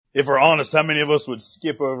If we're honest, how many of us would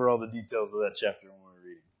skip over all the details of that chapter when we're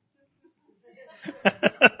reading?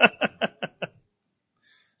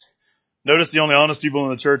 Notice the only honest people in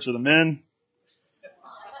the church are the men.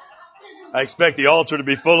 I expect the altar to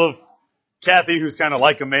be full of Kathy, who's kind of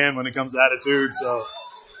like a man when it comes to attitude, so.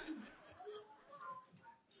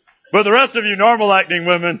 But the rest of you normal acting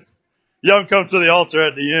women, y'all come to the altar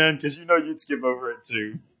at the end because you know you'd skip over it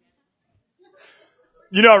too.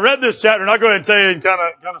 You know, I read this chapter, and I'll go ahead and tell you and kind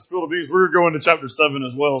of spill the beans. We're going to chapter 7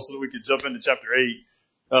 as well so that we could jump into chapter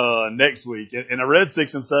 8 next week. And I read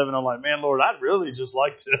 6 and 7. I'm like, man, Lord, I'd really just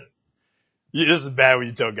like to. This is bad when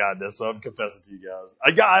you tell God this, so I'm confessing to you guys.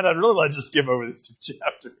 God, I'd really like to just skip over these 2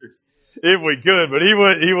 chapters if we could, but he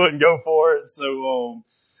wouldn't go for it. So,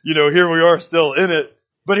 here we are still in it.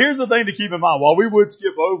 But here's the thing to keep in mind. While we would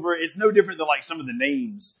skip over, it's no different than like some of the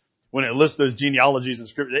names when it lists those genealogies in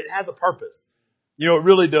Scripture. It has a purpose. It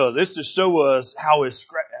really does. It's to show us how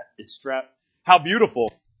how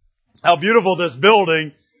beautiful this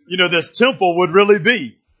building, this temple would really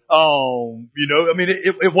be.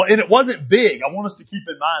 It wasn't big. I want us to keep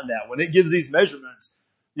in mind that when it gives these measurements,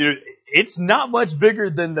 it's not much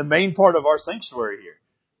bigger than the main part of our sanctuary here.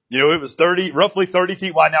 It was roughly 30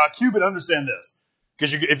 feet wide. Now a cubit, understand this,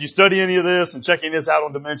 because if you study any of this and checking this out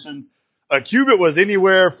on dimensions, a cubit was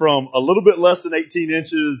anywhere from a little bit less than 18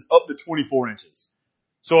 inches up to 24 inches.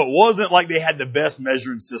 So it wasn't like they had the best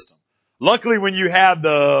measuring system. Luckily, when you had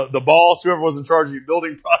the boss, whoever was in charge of your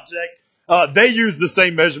building project, they used the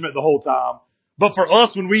same measurement the whole time. But for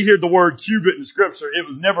us, when we hear the word cubit in Scripture, it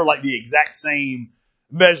was never like the exact same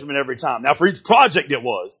measurement every time. Now, for each project, it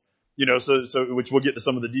was, so which we'll get to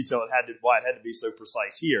some of the detail why it had to be so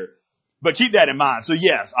precise here. But keep that in mind. So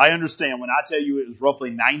yes, I understand when I tell you it was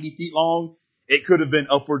roughly 90 feet long, it could have been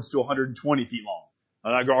upwards to 120 feet long.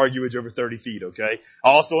 I'm not going to argue it's over 30 feet, okay? I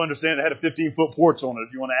also understand it had a 15-foot porch on it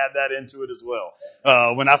if you want to add that into it as well.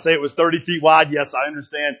 When I say it was 30 feet wide, yes, I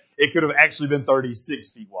understand it could have actually been 36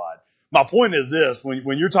 feet wide. My point is this,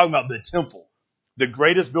 when you're talking about the temple, the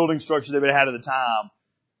greatest building structure they would have had at the time,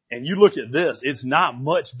 and you look at this, it's not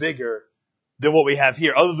much bigger than what we have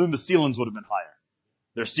here, other than the ceilings would have been higher.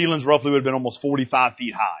 Their ceilings roughly would have been almost 45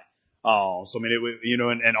 feet high. So I mean, it would,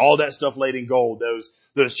 and all that stuff laid in gold, those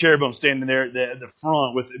cherubim standing there at the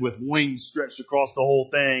front with wings stretched across the whole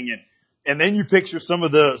thing. And then you picture some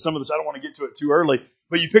of the, I don't want to get to it too early,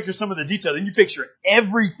 but you picture some of the detail. Then you picture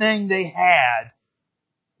everything they had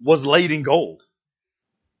was laid in gold.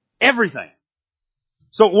 Everything.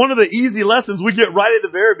 So one of the easy lessons we get right at the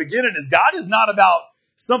very beginning is God is not about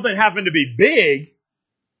something having to be big.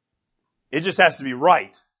 It just has to be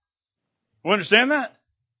right. You understand that?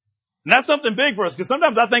 And that's something big for us, because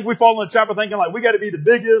sometimes I think we fall in the trap of thinking like we got to be the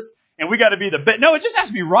biggest and we got to be the best. No, it just has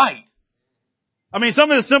to be right. I mean,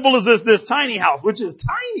 something as simple as this tiny house, which is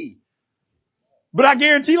tiny. But I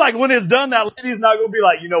guarantee, like, when it's done, that lady's not going to be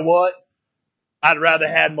like, you know what? I'd rather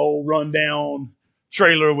had my old rundown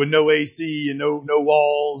trailer with no AC and no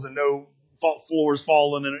walls and no floors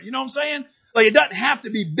falling in it. You know what I'm saying? Like, it doesn't have to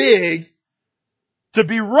be big to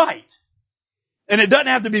be right. And it doesn't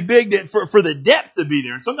have to be big for the depth to be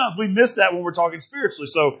there. And sometimes we miss that when we're talking spiritually.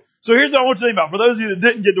 So here's what I want you to think about. For those of you that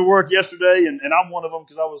didn't get to work yesterday, and I'm one of them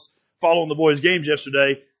because I was following the boys' games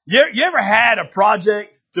yesterday, you ever had a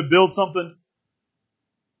project to build something?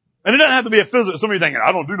 And it doesn't have to be a physical. Some of you are thinking,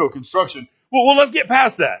 I don't do no construction. Well, let's get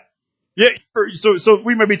past that. Yeah. So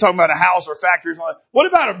we may be talking about a house or factory. What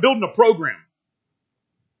about building a program?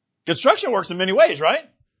 Construction works in many ways, right?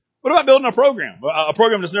 What about building a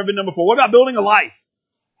program that's never been done before? What about building a life?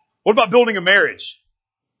 What about building a marriage?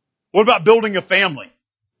 What about building a family?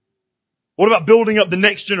 What about building up the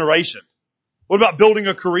next generation? What about building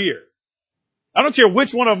a career? I don't care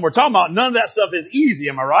which one of them we're talking about. None of that stuff is easy.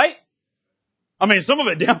 Am I right? I mean, some of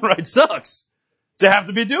it downright sucks to have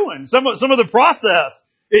to be doing. Some of the process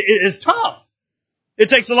is tough. It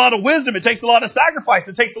takes a lot of wisdom. It takes a lot of sacrifice.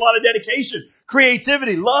 It takes a lot of dedication,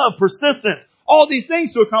 creativity, love, persistence, all these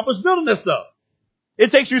things to accomplish building this stuff. It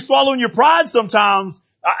takes you swallowing your pride sometimes.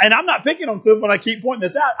 And I'm not picking on Cliff when I keep pointing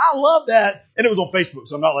this out. I love that. And it was on Facebook,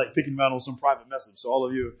 so I'm not like picking him out on some private message. So all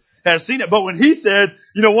of you have seen it. But when he said,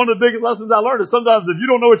 one of the biggest lessons I learned is sometimes if you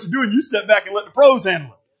don't know what you're doing, you step back and let the pros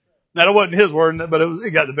handle it. Now, that wasn't his word, but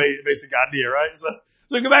it got the basic idea, right? So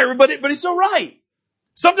go back, but he's so right.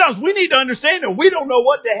 Sometimes we need to understand that we don't know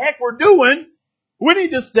what the heck we're doing. We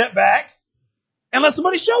need to step back and let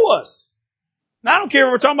somebody show us. Now, I don't care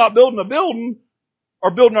if we're talking about building a building or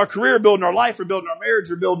building our career, building our life, or building our marriage,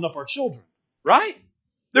 or building up our children, right?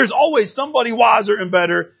 There's always somebody wiser and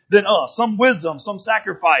better than us. Some wisdom, some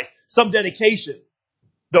sacrifice, some dedication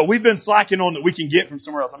that we've been slacking on that we can get from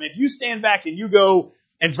somewhere else. I mean, if you stand back and you go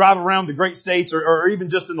and drive around the great states or even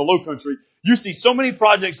just in the low country, you see so many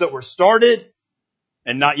projects that were started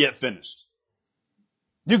and not yet finished.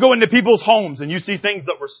 You go into people's homes and you see things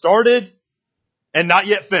that were started and not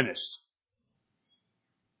yet finished.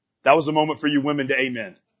 That was a moment for you women to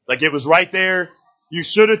amen. Like it was right there. You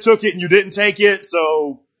should have took it and you didn't take it.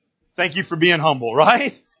 So thank you for being humble,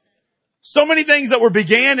 right? So many things that were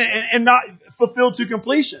began and not fulfilled to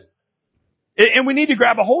completion. And we need to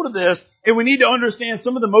grab a hold of this, and we need to understand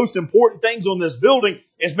some of the most important things on this building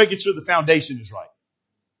is making sure the foundation is right.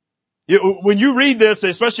 When you read this,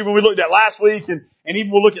 especially when we looked at last week, and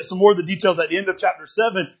even we'll look at some more of the details at the end of chapter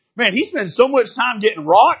 7, man, he spends so much time getting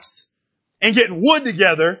rocks and getting wood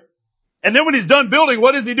together. And then when he's done building,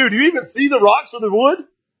 what does he do? Do you even see the rocks or the wood?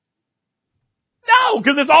 No,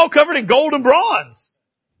 because it's all covered in gold and bronze.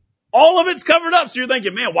 All of it's covered up. So you're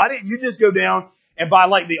thinking, man, why didn't you just go down and buy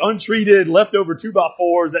like the untreated leftover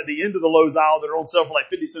 2x4s at the end of the Lowe's aisle that are on sale for like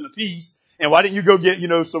 50 cents a piece? And why didn't you go get,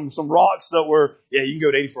 some rocks that were, you can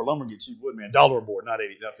go to 84 Lumber and get cheap wood, man. $1 a board, not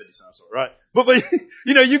 50 cents, right? But,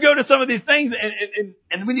 you go to some of these things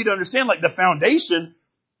and we need to understand like the foundation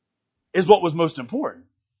is what was most important.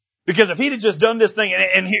 Because if he'd have just done this thing,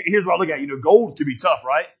 and here's what I look at, gold can be tough,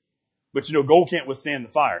 right? But gold can't withstand the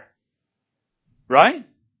fire. Right?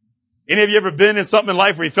 Any of you ever been in something in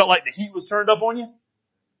life where you felt like the heat was turned up on you?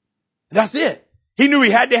 That's it. He knew he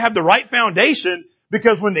had to have the right foundation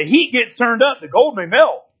because when the heat gets turned up, the gold may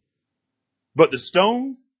melt. But the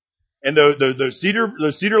stone and those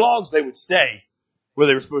cedar logs, they would stay where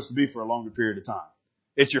they were supposed to be for a longer period of time.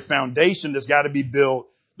 It's your foundation that's got to be built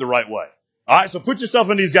the right way. All right, so put yourself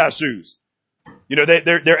in these guys' shoes.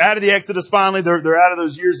 They're out of the Exodus finally. They're out of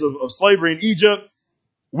those years of slavery in Egypt.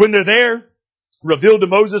 When they're there, revealed to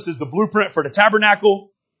Moses is the blueprint for the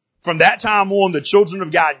tabernacle. From that time on, the children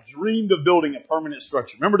of God dreamed of building a permanent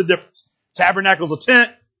structure. Remember the difference. Tabernacle's a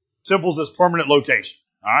tent. Temple's this permanent location.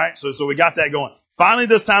 All right, so we got that going. Finally,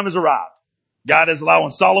 this time has arrived. God is allowing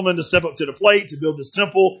Solomon to step up to the plate to build this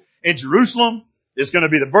temple in Jerusalem. It's going to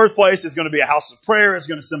be the birthplace. It's going to be a house of prayer. It's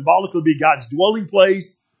going to symbolically be God's dwelling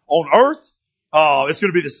place on earth. It's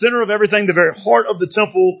going to be the center of everything, the very heart of the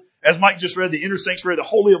temple. As Mike just read, the inner sanctuary, the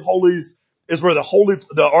Holy of Holies, is where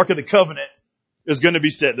the Ark of the Covenant is going to be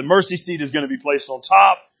set. The mercy seat is going to be placed on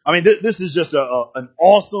top. I mean, this is just an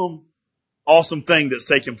awesome thing that's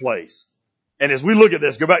taking place. And as we look at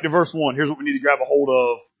this, go back to verse 1. Here's what we need to grab a hold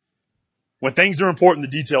of. When things are important,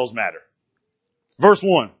 the details matter. Verse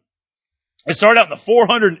 1. It started out in the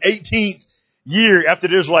 418th year after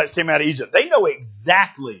the Israelites came out of Egypt. They know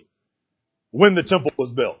exactly when the temple was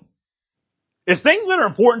built. It's things that are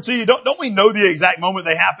important to you. Don't we know the exact moment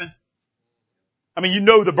they happened? I mean, you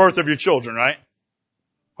know the birth of your children, right?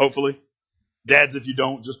 Hopefully. Dads, if you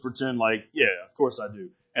don't, just pretend like, yeah, of course I do.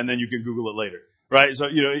 And then you can Google it later, right? So,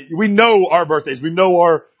 we know our birthdays. We know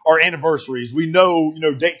our anniversaries. We know,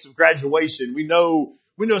 dates of graduation. We know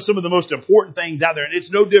some of the most important things out there. And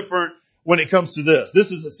it's no different when it comes to this.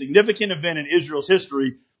 This is a significant event in Israel's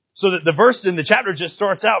history. So that the verse in the chapter just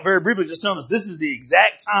starts out very briefly just telling us this is the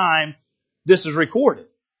exact time this is recorded.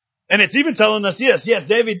 And it's even telling us, yes,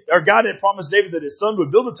 God had promised David that his son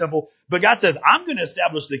would build a temple, but God says, I'm going to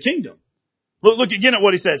establish the kingdom. Look again at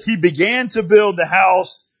what he says. He began to build the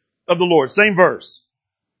house of the Lord. Same verse.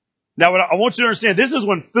 Now, what I want you to understand, this is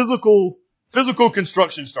when physical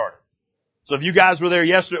construction started. So if you guys were there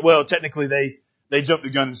yesterday, well, technically they jumped the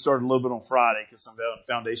gun and started a little bit on Friday because some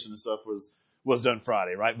foundation and stuff was done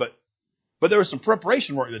Friday, right? But there was some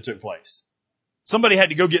preparation work that took place. Somebody had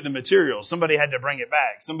to go get the materials. Somebody had to bring it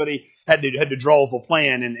back. Somebody had to draw up a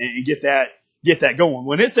plan and get that going.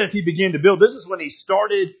 When it says he began to build, this is when he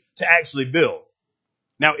started to actually build.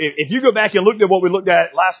 Now, if you go back and look at what we looked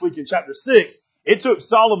at last week in chapter 6, it took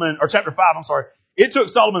Solomon, or chapter 5, I'm sorry, it took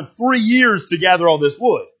Solomon 3 years to gather all this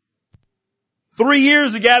wood. 3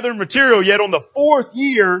 years to gather material, yet on the 4th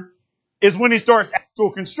year is when he starts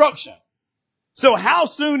actual construction. So how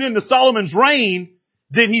soon into Solomon's reign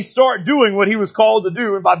did he start doing what he was called to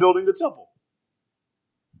do by building the temple?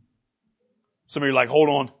 Some of you are like, hold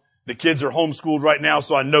on. The kids are homeschooled right now,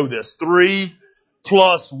 so I know this. 3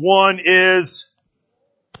 plus 1 is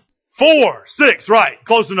 4. 6, right.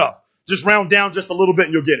 Close enough. Just round down just a little bit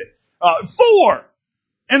and you'll get it. 4.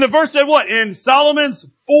 And the verse said what? In Solomon's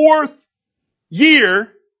 4th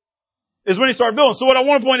year is when he started building. So what I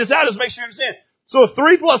want to point this out is make sure you understand. So if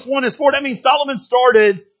 3 plus 1 is 4, that means Solomon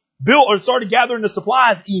started gathering the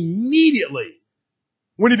supplies immediately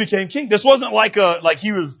when he became king. This wasn't like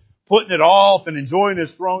he was putting it off and enjoying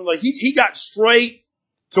his throne. Like he got straight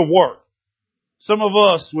to work. Some of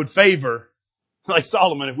us would favor, like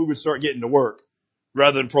Solomon, if we would start getting to work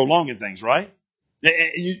rather than prolonging things, right?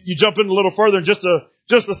 You jump in a little further, and just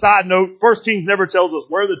a side note, 1 Kings never tells us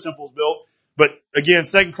where the temple's built, but again,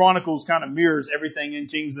 2 Chronicles kind of mirrors everything in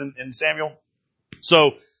Kings and Samuel.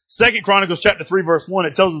 So 2 Chronicles chapter 3 verse 1,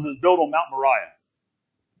 it tells us it's built on Mount Moriah.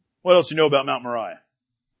 What else you know about Mount Moriah?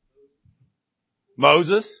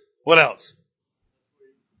 Moses. What else?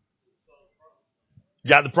 You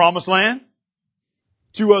got the promised land.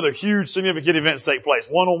 2 other huge significant events take place.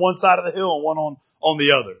 One on one side of the hill and one on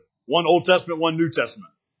the other. One Old Testament, one New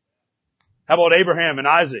Testament. How about Abraham and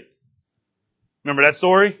Isaac? Remember that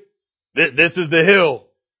story? This is the hill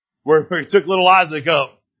where he took little Isaac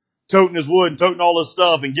up, toting his wood and toting all his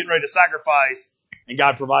stuff and getting ready to sacrifice, and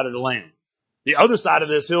God provided a lamb. The other side of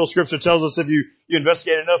this hill, Scripture tells us, if you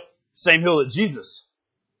investigate enough, same hill that Jesus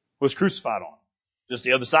was crucified on. Just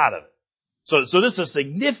the other side of it. So this is a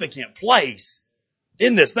significant place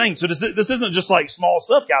in this thing. So this isn't just like small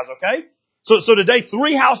stuff, guys, okay? So today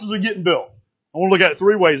 3 houses are getting built. I want to look at it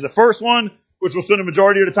 3 ways. The first one, which we'll spend the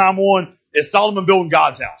majority of the time on, is Solomon building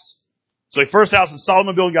God's house. So the first house is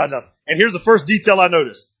Solomon building God's house. And here's the first detail I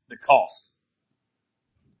noticed. The cost.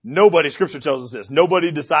 Nobody, Scripture tells us this,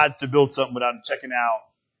 nobody decides to build something without checking out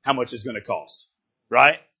how much it's going to cost.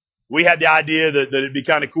 Right? We had the idea that it'd be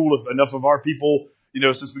kind of cool if enough of our people,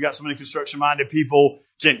 since we got so many construction-minded people,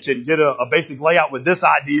 can get a basic layout with this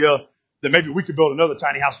idea, that maybe we could build another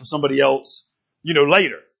tiny house for somebody else,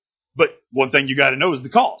 later. But one thing you got to know is the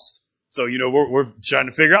cost. So, we're trying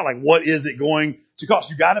to figure out, what is it going to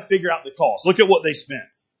cost? You got to figure out the cost. Look at what they spent.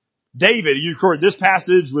 David, you heard this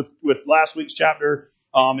passage with last week's chapter,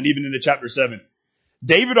 and even into chapter 7.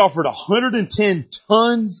 David offered 110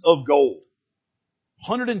 tons of gold.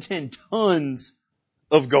 110 tons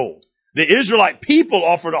of gold. The Israelite people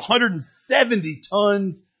offered 170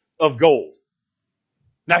 tons of gold.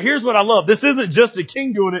 Now here's what I love. This isn't just a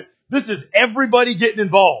king doing it. This is everybody getting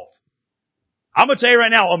involved. I'm going to tell you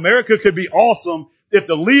right now, America could be awesome if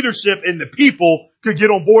the leadership and the people could get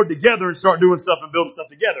on board together and start doing stuff and building stuff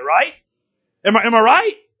together, right? Am I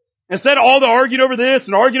right? Instead of all the arguing over this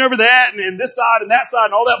and arguing over that and this side and that side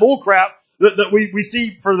and all that bull crap that we see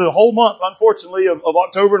for the whole month, unfortunately, of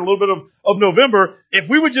October and a little bit of November, if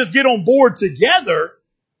we would just get on board together,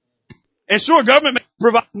 and sure, government may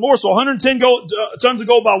provide more, so 110 tons of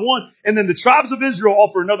gold by one, and then the tribes of Israel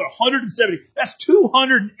offer another 170. That's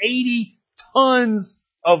 280 tons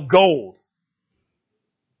of gold.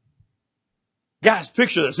 Guys,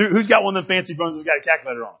 picture this. Who's got one of them fancy phones that's got a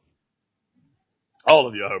calculator on it? All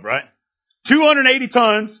of you, I hope, right? 280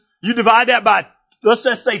 tons. You divide that by, let's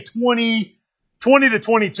just say 20 to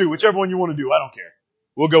 22, whichever one you want to do. I don't care.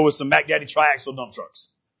 We'll go with some Mac Daddy triaxle dump trucks.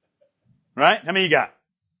 Right? How many you got?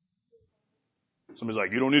 Somebody's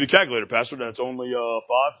like, you don't need a calculator, Pastor. That's only 5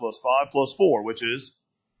 plus 5 plus 4, which is,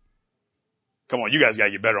 come on, you guys got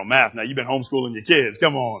to get better on math. Now, you've been homeschooling your kids.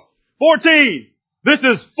 Come on. 14. This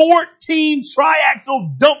is 14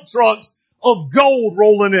 triaxle dump trucks of gold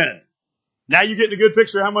rolling in. Now you getting a good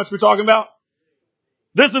picture of how much we're talking about?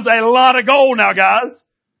 This is a lot of gold now, guys.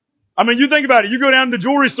 I mean, you think about it. You go down to the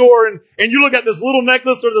jewelry store and you look at this little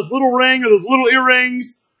necklace or this little ring or those little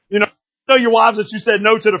earrings. Tell your wives that you said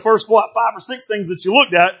no to the first 5 or 6 things that you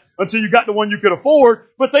looked at until you got the one you could afford.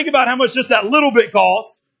 But think about how much just that little bit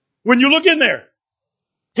costs when you look in there.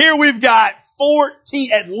 Here we've got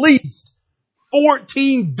at least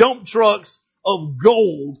 14 dump trucks of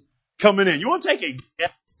gold coming in. You want to take a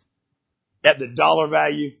guess at the dollar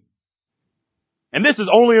value? And this is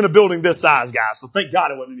only in a building this size, guys. So thank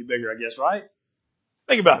God it wasn't any bigger, I guess, right?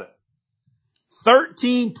 Think about it.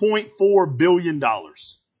 $13.4 billion.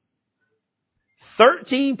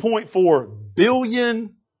 $13.4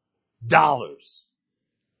 billion.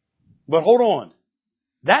 But hold on.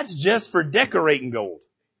 That's just for decorating gold.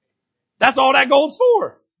 That's all that gold's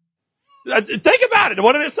for. Think about it.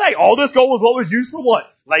 What did it say? All this gold was what was used for what?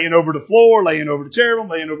 Laying over the floor, laying over the cherubim,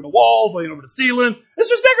 laying over the walls, laying over the ceiling. It's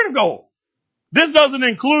just decorative gold. This doesn't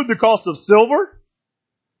include the cost of silver,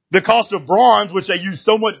 the cost of bronze, which they used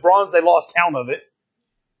so much bronze they lost count of it.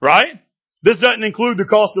 Right? This doesn't include the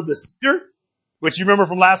cost of the cedar, which you remember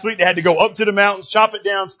from last week. They had to go up to the mountains, chop it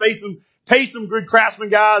down, pay some good craftsmen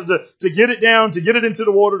guys to get it down, to get it into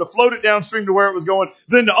the water, to float it downstream to where it was going,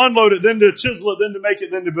 then to unload it, then to chisel it, then to make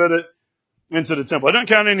it, then to put it into the temple. It doesn't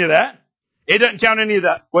count any of that. It doesn't count any of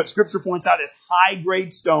that. What Scripture points out is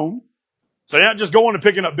high-grade stone. So they're not just going and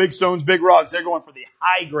picking up big stones, big rocks. They're going for the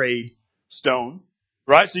high-grade stone.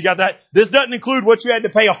 Right? So you got that. This doesn't include what you had to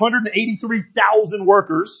pay 183,000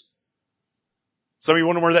 workers. Some of you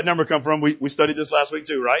wonder where that number come from. We studied this last week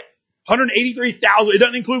too, right? 183,000. It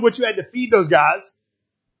doesn't include what you had to feed those guys.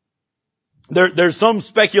 There's some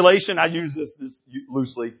speculation, I use this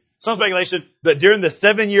loosely, Some speculation that during the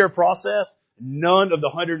 7-year process, none of the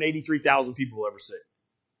 183,000 people will ever sick.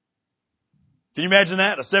 Can you imagine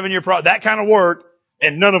that? A 7-year process, that kind of work,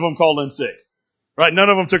 and none of them called in sick. Right? None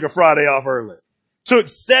of them took a Friday off early. Took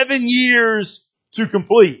 7 years to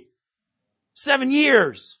complete. 7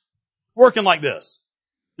 years working like this.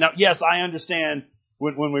 Now, yes, I understand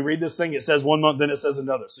when we read this thing, it says 1 month, then it says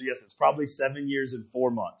another. So yes, it's probably 7 years and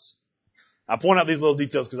 4 months. I point out these little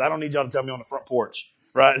details because I don't need y'all to tell me on the front porch,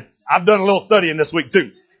 right? I've done a little studying this week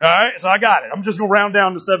too. All right. So I got it. I'm just going to round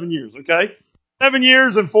down to 7 years. Okay. 7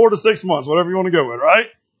 years and 4 to 6 months, whatever you want to go with, right?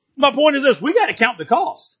 My point is this. We got to count the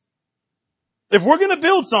cost. If we're going to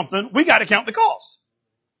build something, we got to count the cost.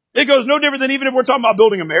 It goes no different than even if we're talking about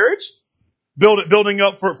building a marriage, building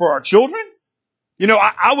up for our children. You know,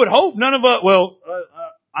 I would hope none of us,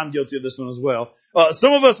 I'm guilty of this one as well.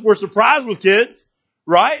 Some of us were surprised with kids,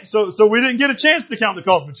 right? So we didn't get a chance to count the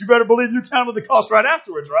cost, but you better believe you counted the cost right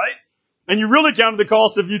afterwards, right? And you really counted the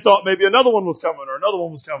cost if you thought maybe another one was coming or another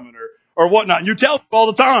one was coming or whatnot. And you tell people all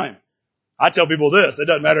the time. I tell people this. It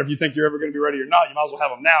doesn't matter if you think you're ever going to be ready or not. You might as well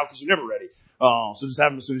have them now because you're never ready. So just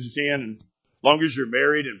have them as soon as you can. And as long as you're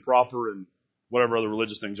married and proper and whatever other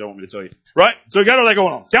religious things you want me to tell you. Right? So you got all that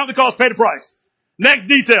going on. Count the cost, pay the price. Next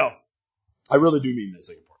detail. I really do mean that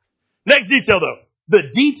second part. Next detail though. The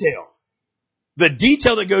detail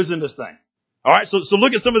that goes in this thing. All right. So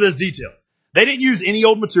look at some of this detail. They didn't use any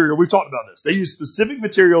old material. We've talked about this. They used specific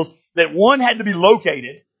materials that one had to be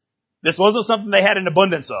located. This wasn't something they had an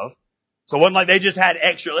abundance of. So it wasn't like they just had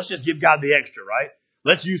extra. Let's just give God the extra, right?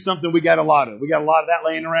 Let's use something we got a lot of. We got a lot of that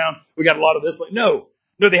laying around. We got a lot of this. No,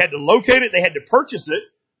 they had to locate it. They had to purchase it.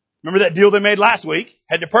 Remember that deal they made last week?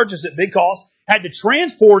 Had to purchase it, big cost. Had to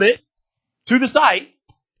transport it to the site.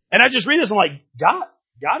 And I just read this and I'm like,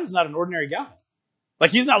 God is not an ordinary God.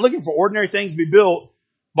 Like he's not looking for ordinary things to be built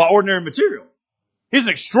by ordinary material. He's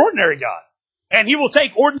an extraordinary God. And he will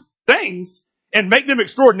take ordinary things and make them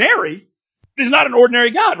extraordinary. He's not an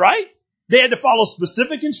ordinary God, right? They had to follow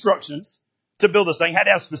specific instructions to build this thing. Had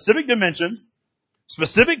to have specific dimensions,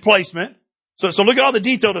 specific placement. So look at all the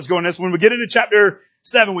detail that's going in this. When we get into chapter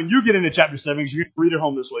 7, when you get into chapter 7, because you can read it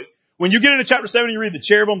home this week. When you get into chapter 7, you read the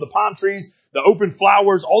cherubim, the palm trees, the open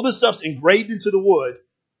flowers, all this stuff's engraved into the wood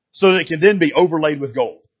so that it can then be overlaid with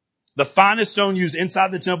gold. The finest stone used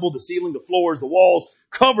inside the temple, the ceiling, the floors, the walls,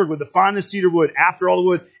 covered with the finest cedar wood after all the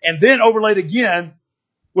wood, and then overlaid again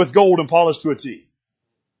with gold and polished to a T.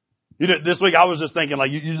 You know, this week I was just thinking,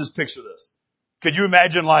 like, you just picture this. Could you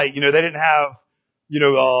imagine, like, they didn't have,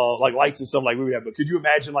 like lights and stuff like we would have, but could you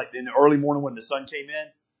imagine, like, in the early morning when the sun came in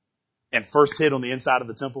and first hit on the inside of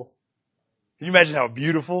the temple? Can you imagine how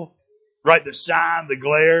beautiful, right? The shine, the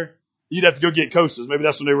glare. You'd have to go get Kosas. Maybe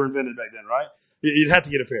that's when they were invented back then, right? You'd have to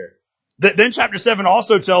get a pair. Then chapter 7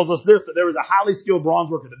 also tells us this, that there was a highly skilled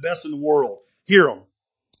bronze worker, the best in the world, Hiram.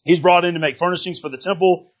 He's brought in to make furnishings for the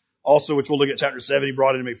temple. Also, which we'll look at chapter 7, he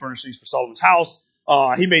brought in to make furnishings for Solomon's house.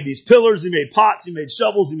 He made these pillars, he made pots, he made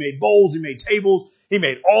shovels, he made bowls, he made tables, he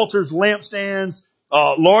made altars, lampstands,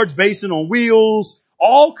 large basin on wheels,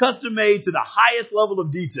 all custom made to the highest level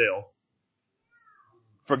of detail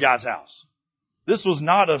for God's house. This was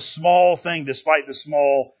not a small thing despite the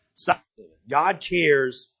small size of it. God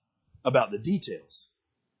cares about the details.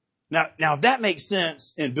 Now, if that makes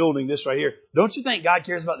sense in building this right here, don't you think God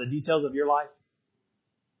cares about the details of your life?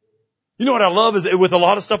 You know what I love is with a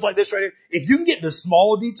lot of stuff like this right here, if you can get the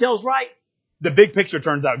small details right, the big picture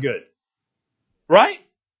turns out good. Right?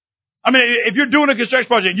 I mean, if you're doing a construction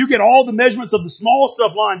project, you get all the measurements of the small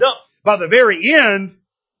stuff lined up. By the very end,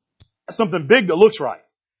 that's something big that looks right.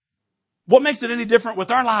 What makes it any different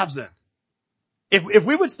with our lives then? If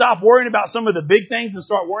we would stop worrying about some of the big things and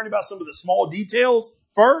start worrying about some of the small details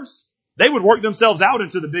first, they would work themselves out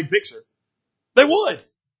into the big picture. They would.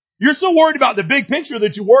 You're so worried about the big picture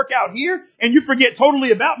that you work out here and you forget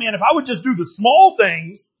totally about, man, if I would just do the small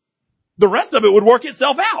things, the rest of it would work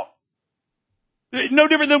itself out. No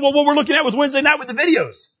different than what we're looking at with Wednesday night with the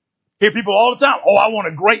videos. Hear people all the time, oh, I want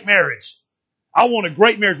a great marriage. I want a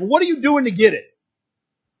great marriage. Well, what are you doing to get it?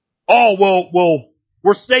 Oh, well,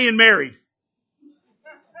 we're staying married.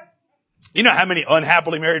 You know how many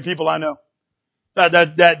unhappily married people I know? That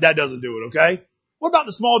doesn't do it, okay? What about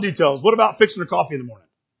the small details? What about fixing her coffee in the morning?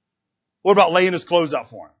 What about laying his clothes out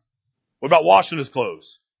for him? What about washing his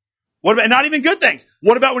clothes? What about, not even good things.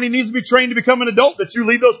 What about when he needs to be trained to become an adult, that you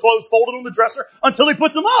leave those clothes folded on the dresser until he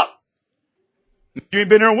puts them up? You ain't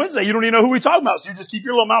been here on Wednesday. You don't even know who we're talking about, so you just keep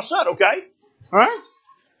your little mouth shut, okay? All right?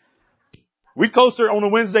 We're closer on a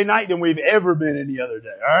Wednesday night than we've ever been any other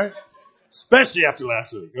day, all right? Especially after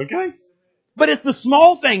last week, okay? But it's the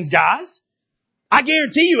small things, guys. I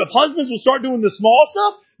guarantee you, if husbands will start doing the small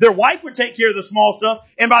stuff, Their wife would take care of the small stuff.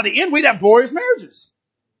 And by the end, we'd have glorious marriages.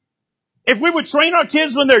 If we would train our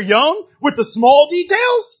kids when they're young with the small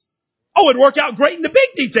details, it'd work out great in the big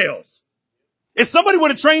details. If somebody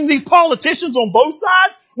would have trained these politicians on both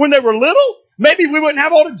sides when they were little, maybe we wouldn't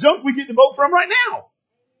have all the junk we get to vote from right now.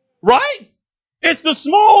 Right? It's the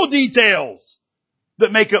small details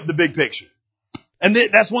that make up the big picture. And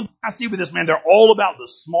that's one thing I see with this, man. They're all about the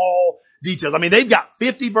small details. I mean, they've got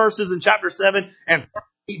 50 verses in chapter 7 and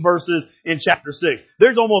 38 verses in chapter 6.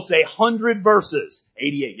 There's almost 100 verses.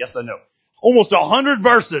 88, yes, I know. Almost 100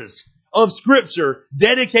 verses of scripture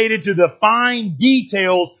dedicated to the fine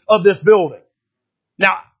details of this building.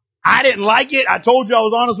 Now, I didn't like it. I told you I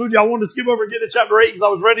was honest with you. I wanted to skip over and get to chapter 8 because I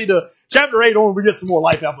was ready to, chapter 8 on, we get some more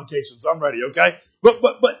life applications. So I'm ready, okay? But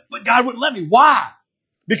God wouldn't let me. Why?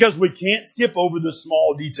 Because we can't skip over the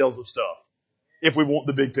small details of stuff if we want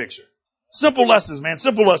the big picture. Simple lessons, man.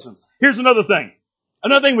 Simple lessons. Here's another thing.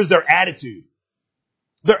 Another thing was their attitude.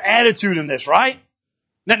 Their attitude in this, right?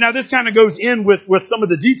 Now this kind of goes in with some of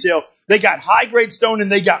the detail. They got high grade stone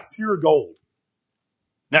and they got pure gold.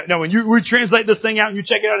 Now when we translate this thing out and you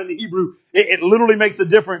check it out in the Hebrew, it literally makes a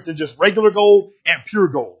difference in just regular gold and pure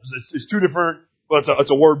gold. It's two different, well,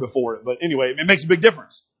 it's a word before it, but anyway, it makes a big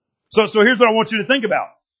difference. So here's what I want you to think about.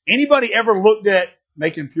 Anybody ever looked at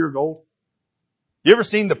making pure gold? You ever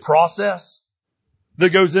seen the process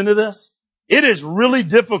that goes into this? It is really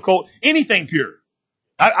difficult. Anything pure.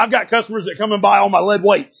 I've got customers that come and buy all my lead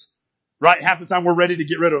weights, right? Half the time we're ready to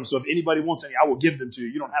get rid of them. So if anybody wants any, I will give them to you.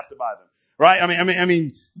 You don't have to buy them, right? I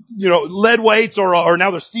mean, you know, lead weights or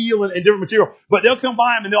now they're steel and different material, but they'll come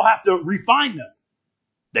by them and they'll have to refine them.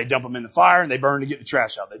 They dump them in the fire and they burn to get the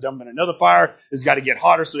trash out. They dump them in another fire. It's got to get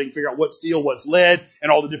hotter so they can figure out what's steel, what's lead,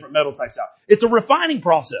 and all the different metal types out. It's a refining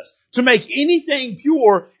process. To make anything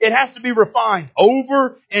pure, it has to be refined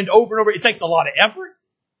over and over and over. It takes a lot of effort.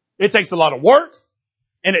 It takes a lot of work.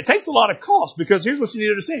 And it takes a lot of cost because here's what you need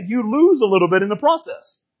to understand. You lose a little bit in the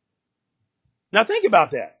process. Now think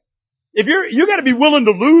about that. If you got to be willing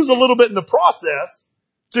to lose a little bit in the process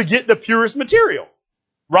to get the purest material.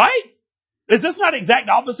 Right? Is this not exact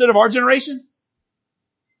opposite of our generation?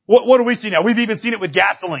 What do we see now? We've even seen it with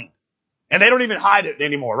gasoline. And they don't even hide it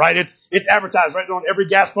anymore, right? It's advertised right on every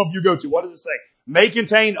gas pump you go to. What does it say? May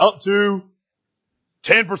contain up to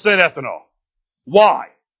 10% ethanol. Why?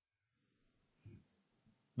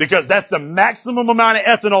 Because that's the maximum amount of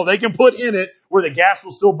ethanol they can put in it where the gas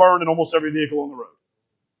will still burn in almost every vehicle on the road.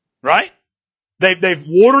 Right? They've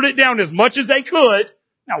watered it down as much as they could.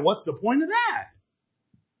 Now what's the point of that?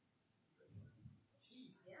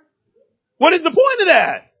 What is the point of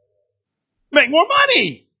that? Make more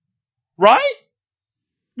money. Right?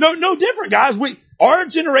 No different, guys. Our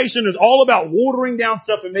generation is all about watering down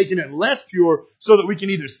stuff and making it less pure so that we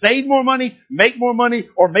can either save more money, make more money,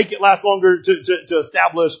 or make it last longer to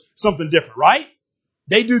establish something different, right?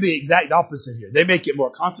 They do the exact opposite here. They make it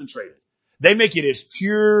more concentrated. They make it as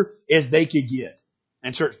pure as they could get.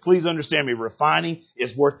 And church, please understand me, refining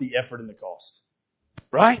is worth the effort and the cost.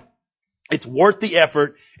 Right? It's worth the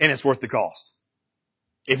effort and it's worth the cost.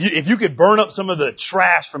 If you could burn up some of the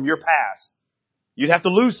trash from your past, you'd have to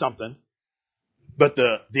lose something. But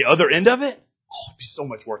the other end of it, it'd be so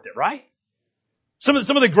much worth it, right? Some of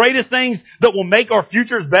the greatest things that will make our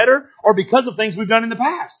futures better are because of things we've done in the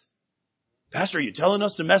past. Pastor, are you telling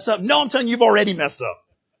us to mess up? No, I'm telling you, you've already messed up.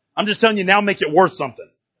 I'm just telling you now make it worth something.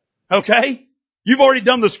 Okay? You've already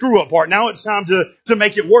done the screw up part. Now it's time to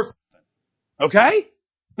make it worth something. Okay?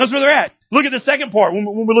 That's where they're at. Look at the second part when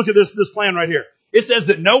we look at this plan right here. It says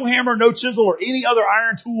that no hammer, no chisel, or any other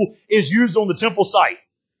iron tool is used on the temple site.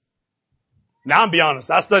 Now, I'm be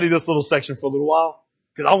honest. I studied this little section for a little while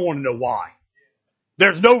because I want to know why.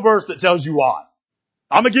 There's no verse that tells you why.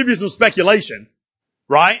 I'm going to give you some speculation,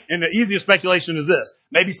 right? And the easiest speculation is this.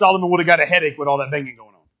 Maybe Solomon would have got a headache with all that banging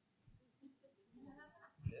going on.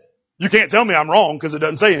 You can't tell me I'm wrong because it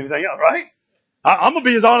doesn't say anything else, right? I'm going to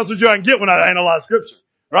be as honest with you as I can get when I analyze scripture,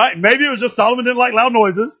 right? Maybe it was just Solomon didn't like loud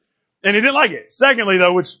noises and he didn't like it. Secondly,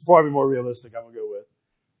 though, which is probably more realistic, I'm going to go with.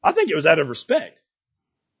 I think it was out of respect.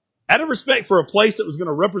 Out of respect for a place that was going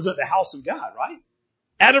to represent the house of God, right?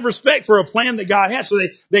 Out of respect for a plan that God has. So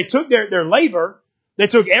they took their labor. They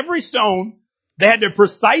took every stone. They had to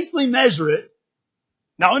precisely measure it.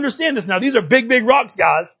 Now understand this. Now these are big, big rocks,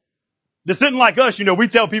 guys. This isn't like us. You know, we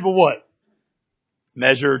tell people what?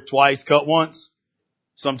 Measure twice, cut once.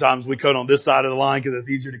 Sometimes we cut on this side of the line because it's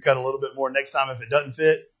easier to cut a little bit more next time if it doesn't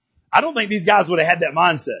fit. I don't think these guys would have had that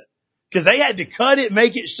mindset because they had to cut it,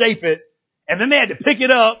 make it, shape it, and then they had to pick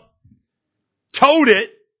it up, towed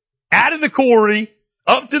it out of the quarry,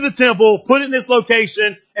 up to the temple, put it in this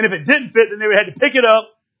location, and if it didn't fit, then they had to pick it up,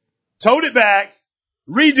 towed it back,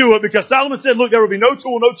 redo it, because Solomon said, look, there will be no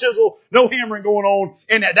tool, no chisel, no hammering going on.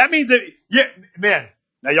 And that means that, yeah, man,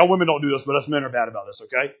 now y'all women don't do this, but us men are bad about this,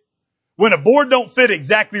 okay? When a board don't fit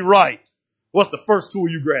exactly right, what's the first tool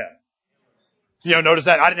you grab? So, notice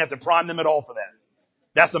that? I didn't have to prime them at all for that.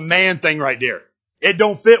 That's a man thing right there. It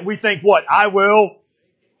don't fit. We think what? I will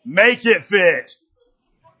make it fit.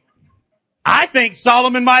 I think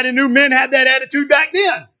Solomon might have knew men had that attitude back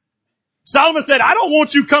then. Solomon said, I don't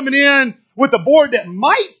want you coming in with a board that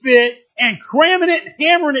might fit and cramming it and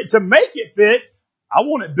hammering it to make it fit. I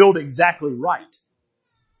want it built exactly right.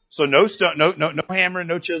 So no hammering,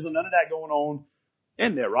 no chisel, none of that going on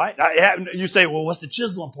in there, right? You say, well, what's the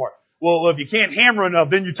chiseling part? Well, if you can't hammer enough,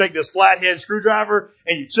 then you take this flathead screwdriver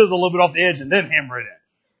and you chisel a little bit off the edge and then hammer it in,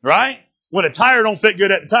 right? When a tire don't fit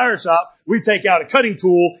good at the tire shop, we take out a cutting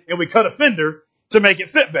tool and we cut a fender to make it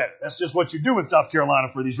fit better. That's just what you do in South Carolina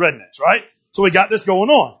for these rednecks, right? So we got this going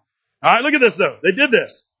on. All right, look at this though. They did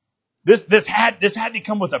this. This had to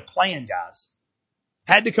come with a plan, guys.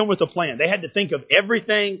 Had to come with a plan. They had to think of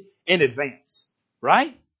everything in advance,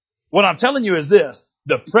 right? What I'm telling you is this: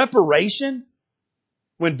 the preparation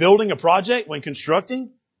when building a project, when constructing,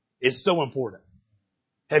 is so important.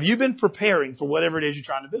 Have you been preparing for whatever it is you're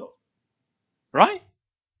trying to build? Right?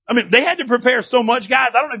 I mean, they had to prepare so much,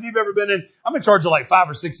 guys. I don't know if you've ever been in, I'm in charge of like 5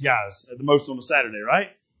 or 6 guys at the most on a Saturday, right?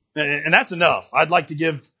 And that's enough. I'd like to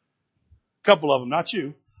give a couple of them, not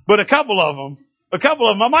you, but a couple of them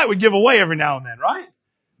I might would give away every now and then, right?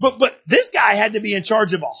 But this guy had to be in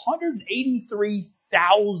charge of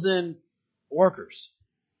 183,000 workers.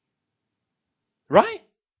 Right?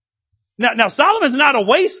 Now Solomon's not a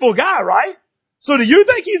wasteful guy, right? So do you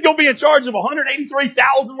think he's going to be in charge of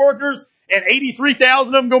 183,000 workers and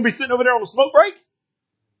 83,000 of them going to be sitting over there on a smoke break?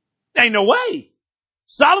 Ain't no way.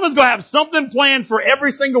 Solomon's going to have something planned for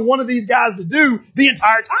every single one of these guys to do the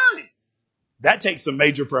entire time. That takes some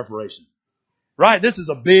major preparation. Right? This is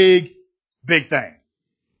a big, big thing.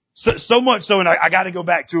 So much so, and I got to go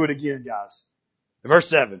back to it again, guys. Verse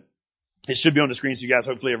 7. It should be on the screen, so you guys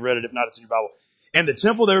hopefully have read it. If not, it's in your Bible. And the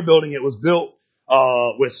temple they were building, it was built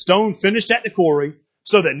with stone finished at the quarry,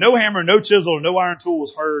 so that no hammer, no chisel, or no iron tool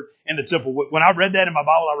was heard in the temple. When I read that in my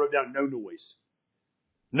Bible, I wrote down no noise.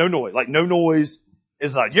 No noise. Like no noise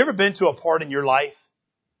is like, you ever been to a part in your life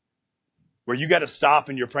where you got to stop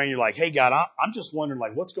and you're praying, you're like, hey God, I'm just wondering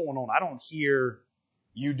like what's going on? I don't hear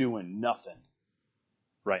you doing nothing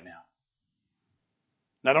right now.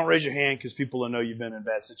 Now don't raise your hand because people will know you've been in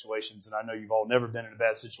bad situations, and I know you've all never been in a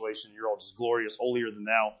bad situation. You're all just glorious, holier than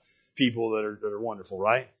thou people that are wonderful,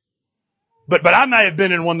 right? But I may have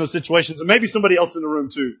been in one of those situations, and maybe somebody else in the room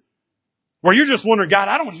too, where you're just wondering, God,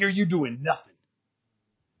 I don't hear you doing nothing.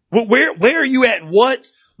 Well, where are you at? And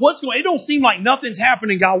what's going? It don't seem like nothing's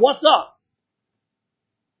happening, God. What's up?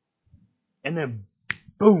 And then,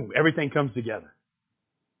 boom, everything comes together.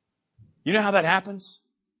 You know how that happens?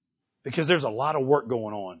 Because there's a lot of work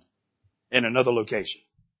going on in another location.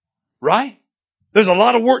 Right? There's a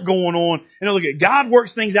lot of work going on. And look, God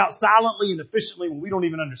works things out silently and efficiently when we don't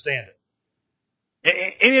even understand it.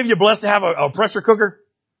 Any of you blessed to have a pressure cooker?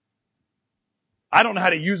 I don't know how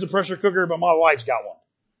to use a pressure cooker, but my wife's got one.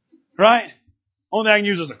 Right? Only thing I can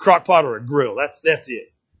use is a crock pot or a grill. That's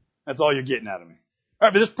it. That's all you're getting out of me. All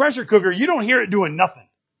right, but this pressure cooker, you don't hear it doing nothing.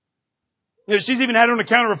 She's even had it on the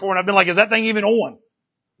counter before, and I've been like, is that thing even on?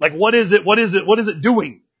 Like, what is it? What is it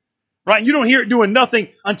doing? Right? And you don't hear it doing nothing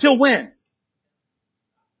until when?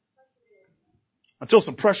 Until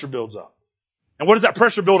some pressure builds up. And what is that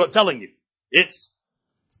pressure build up telling you? It's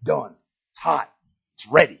done. It's hot. It's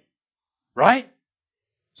ready. Right?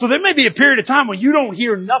 So there may be a period of time when you don't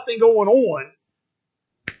hear nothing going on,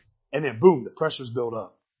 and then boom, the pressure's built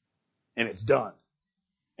up. And it's done.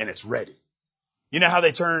 And it's ready. You know how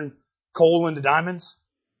they turn coal into diamonds?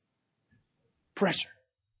 Pressure.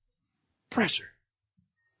 Pressure.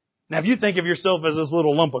 Now, if you think of yourself as this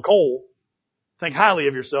little lump of coal, think highly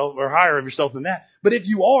of yourself or higher of yourself than that. But if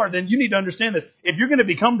you are, then you need to understand this. If you're going to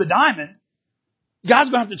become the diamond, God's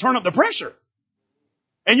going to have to turn up the pressure.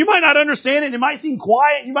 And you might not understand it. It might seem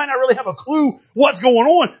quiet. You might not really have a clue what's going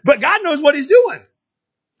on, but God knows what He's doing.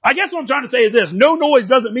 I guess what I'm trying to say is this. No noise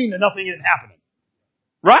doesn't mean that nothing isn't happening.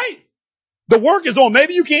 Right? The work is on.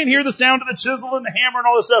 Maybe you can't hear the sound of the chisel and the hammer and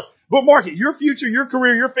all this stuff, but mark it. Your future, your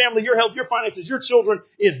career, your family, your health, your finances, your children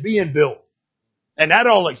is being built. And that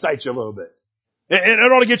ought to excite you a little bit.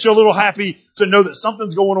 It ought to get you a little happy to know that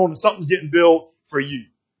something's going on and something's getting built for you.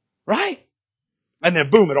 Right? And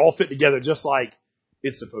then boom, it all fit together just like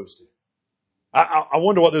it's supposed to. I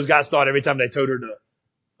wonder what those guys thought every time they towed her to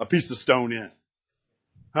a piece of stone in.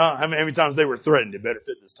 How many times they were threatened it better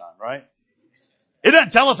fit this time, right? It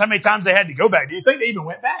doesn't tell us how many times they had to go back. Do you think they even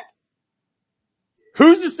went back?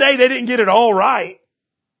 Who's to say they didn't get it all right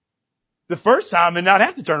the first time and not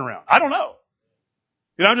have to turn around? I don't know.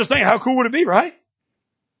 I'm just saying, how cool would it be, right?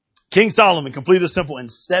 King Solomon completed his temple in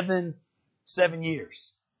seven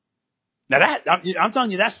years. Now I'm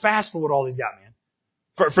telling you, that's fast for what all he's got, man.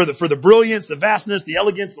 For the brilliance, the vastness, the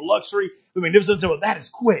elegance, the luxury, the magnificence of it, that is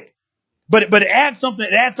quick. But it adds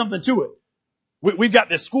something to it. We've got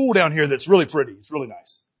this school down here that's really pretty. It's really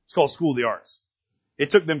nice. It's called School of the Arts. It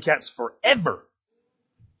took them cats forever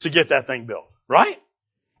to get that thing built, right?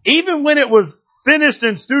 Even when it was finished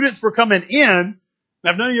and students were coming in,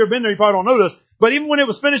 now if none of you have been there, you probably don't know this, but even when it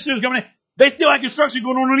was finished, students coming in, they still had construction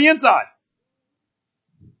going on the inside.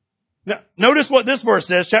 Now, notice what this verse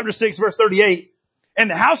says, chapter 6, verse 38. And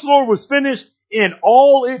the house of the Lord was finished in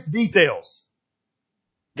all its details.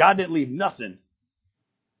 God didn't leave nothing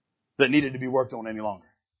that needed to be worked on any longer.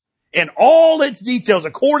 In all its details,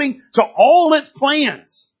 according to all its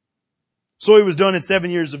plans. So it was done in 7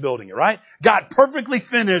 years of building it, right? God perfectly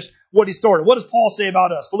finished what he started. What does Paul say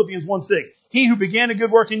about us? Philippians 1:6. He who began a good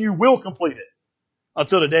work in you will complete it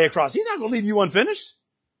until the day of Christ. He's not going to leave you unfinished.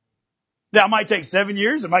 Now, it might take 7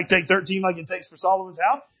 years. It might take 13 like it takes for Solomon's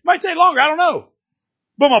house. It might take longer. I don't know.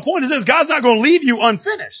 But my point is this, God's not going to leave you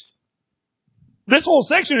unfinished. This whole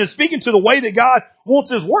section is speaking to the way that God wants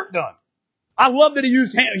his work done. I love that he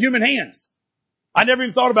used human hands. I never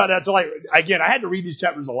even thought about that until I had to read these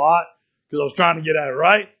chapters a lot because I was trying to get at it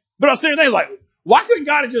right. But I was saying things like, why couldn't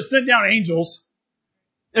God have just sent down angels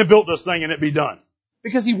and built this thing and it be done?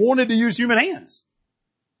 Because he wanted to use human hands.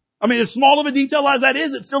 I mean, as small of a detail as that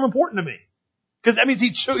is, it's still important to me. Because that means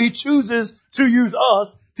he chooses to use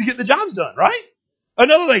us to get the jobs done, right?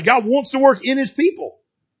 Another thing, God wants to work in his people.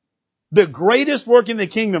 The greatest work in the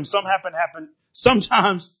kingdom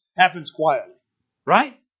sometimes happens quietly,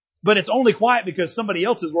 right? But it's only quiet because somebody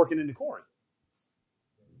else is working in the corner,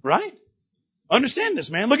 right? Understand this,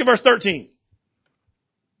 man. Look at verse 13.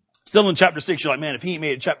 Still in chapter 6, you're like, man, if he ain't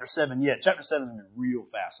made it chapter 7 yet, chapter 7 is real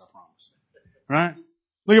fast, I promise. Right?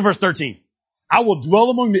 Look at verse 13. I will dwell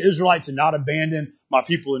among the Israelites and not abandon my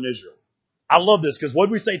people in Israel. I love this because what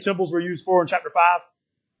did we say temples were used for in chapter 5?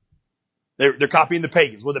 They're copying the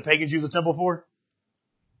pagans. What did the pagans use a temple for?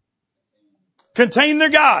 Contain their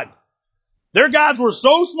God. Their gods were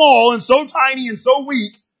so small and so tiny and so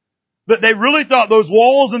weak that they really thought those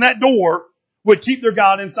walls and that door would keep their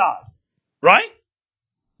God inside. Right?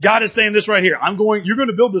 God is saying this right here. You're going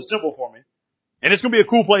to build this temple for me. And it's going to be a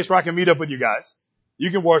cool place where I can meet up with you guys. You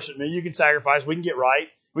can worship me. You can sacrifice. We can get right.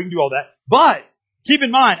 We can do all that. But keep in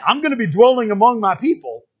mind, I'm going to be dwelling among my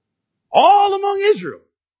people, all among Israel.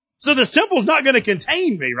 So this temple's not going to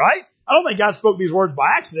contain me, right? I don't think God spoke these words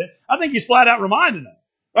by accident. I think he's flat out reminding them,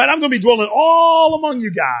 right? I'm going to be dwelling all among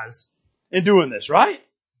you guys and doing this, right?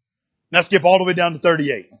 Now skip all the way down to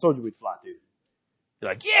 38. I told you we'd fly through.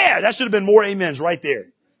 You're like, yeah, that should have been more amens right there.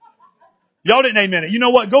 Y'all didn't amen it. You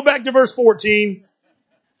know what? Go back to verse 14.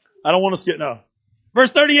 I don't want to skip, no.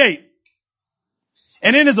 Verse 38.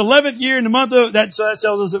 And in his 11th year, in the month of, that tells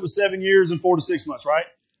us it was 7 years and 4 to 6 months, right?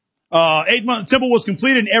 8th month, the temple was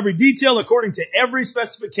completed in every detail according to every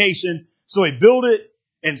specification. So he built it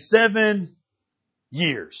in 7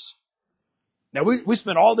 years. Now we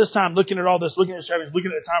spent all this time looking at all this, looking at the chapters,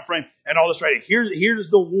 looking at the time frame and all this right here. Here's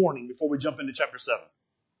the warning before we jump into chapter 7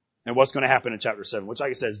 and what's going to happen in chapter 7, which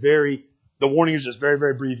like I said, the warning is just very,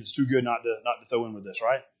 very brief. It's too good not to throw in with this,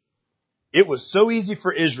 right? It was so easy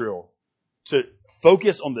for Israel to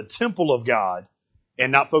focus on the temple of God and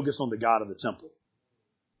not focus on the God of the temple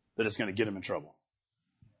that it's going to get them in trouble.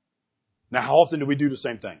 Now, how often do we do the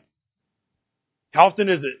same thing? How often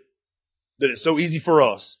is it that it's so easy for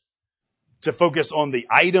us to focus on the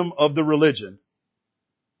item of the religion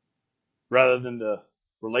rather than the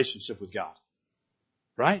relationship with God?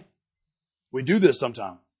 Right? We do this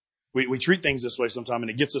sometimes. We treat things this way sometimes and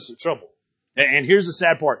it gets us in trouble. And here's the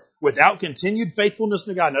sad part. Without continued faithfulness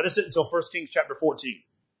to God, notice it until 1 Kings chapter 14.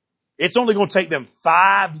 It's only going to take them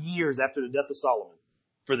 5 years after the death of Solomon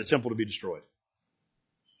for the temple to be destroyed.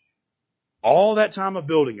 All that time of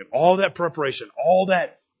building it, all that preparation, all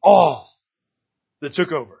that awe that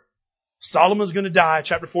took over. Solomon's going to die,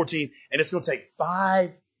 chapter 14, and it's going to take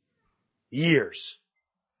 5 years.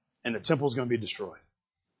 And the temple's going to be destroyed.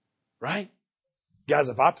 Right? Guys,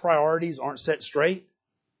 if our priorities aren't set straight,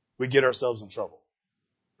 we get ourselves in trouble.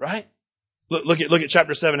 Right? Look at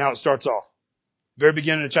chapter 7, how it starts off. Very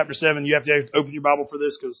beginning of chapter 7, you have to open your Bible for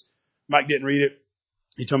this because Mike didn't read it.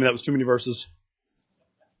 He told me that was too many verses.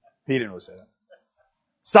 He didn't really say that.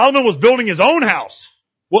 Solomon was building his own house.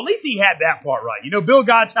 Well, at least he had that part right. Build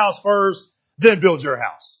God's house first, then build your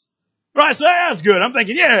house. Right? So that's good. I'm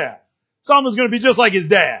thinking, yeah, Solomon's going to be just like his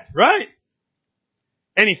dad, right?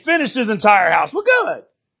 And he finished his entire house. Well, good.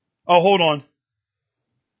 Oh, hold on.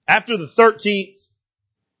 After the 13th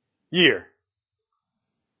year.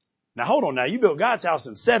 Now hold on now. You built God's house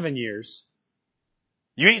in 7 years.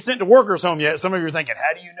 You ain't sent the workers home yet. Some of you are thinking,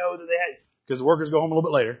 how do you know that they had? Because the workers go home a little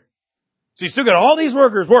bit later. So you still got all these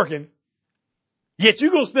workers working. Yet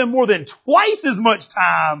you're going to spend more than twice as much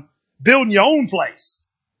time building your own place.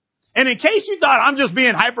 And in case you thought I'm just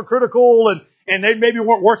being hypercritical and they maybe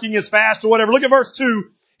weren't working as fast or whatever, look at verse 2.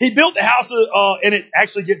 He built the house, and it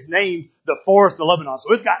actually gets named the Forest of Lebanon.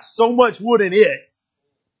 So it's got so much wood in it.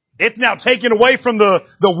 It's now taken away from the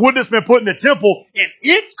wood that's been put in the temple, and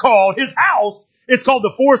it's called, his house, it's called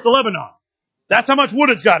the Forest of Lebanon. That's how much wood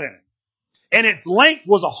it's got in it. And its length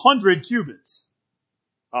was 100 cubits.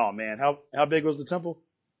 Oh man, how big was the temple?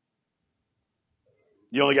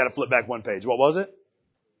 You only got to flip back one page. What was it?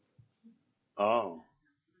 Oh.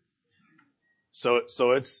 So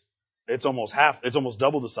it's almost it's almost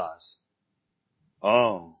double the size.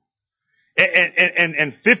 Oh.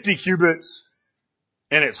 And 50 cubits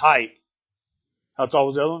in its height. How tall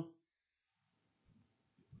was the other one?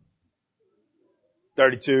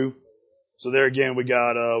 32. So there again, we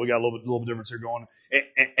got a little bit difference here going.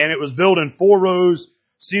 And it was built in 4 rows,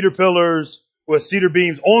 cedar pillars with cedar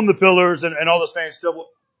beams on the pillars and all this fancy stuff.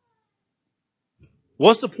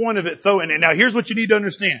 What's the point of it though? And now here's what you need to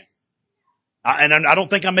understand. And I don't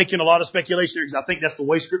think I'm making a lot of speculation here because I think that's the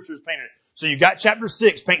way Scripture is painted. So you got chapter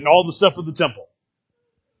 6 painting all the stuff of the temple.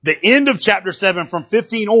 The end of chapter 7 from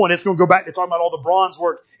 15 on, it's going to go back to talking about all the bronze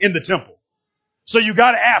work in the temple. So you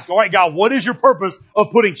got to ask, all right, God, what is your purpose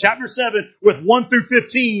of putting chapter 7 with 1 through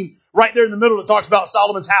 15 right there in the middle that talks about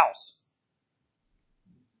Solomon's house?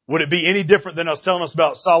 Would it be any different than us telling us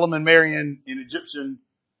about Solomon marrying an Egyptian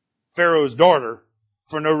Pharaoh's daughter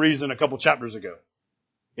for no reason a couple chapters ago?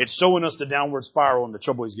 It's showing us the downward spiral and the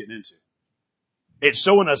trouble he's getting into. It's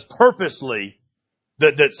showing us purposely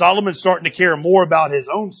that Solomon's starting to care more about his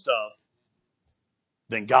own stuff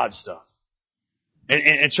than God's stuff.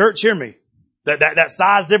 And church, hear me. That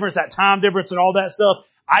size difference, that time difference and all that stuff,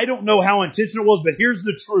 I don't know how intentional it was, but here's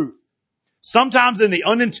the truth. Sometimes in the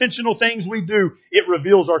unintentional things we do, it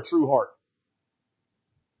reveals our true heart.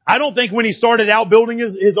 I don't think when he started out building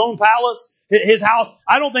his own palace, his house,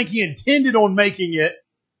 I don't think he intended on making it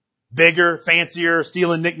bigger, fancier,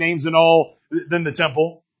 stealing nicknames and all than the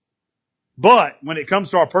temple. But when it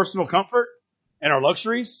comes to our personal comfort and our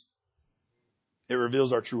luxuries, it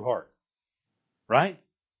reveals our true heart. Right?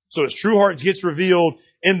 So his true heart gets revealed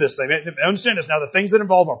in this thing. Understand this now. The things that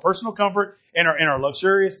involve our personal comfort and our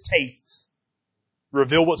luxurious tastes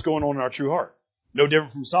reveal what's going on in our true heart. No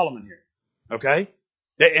different from Solomon here. Okay?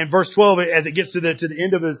 In verse 12, as it gets to the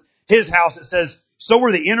end of his house, it says, so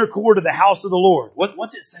were the inner court of the house of the Lord.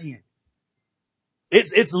 What's it saying?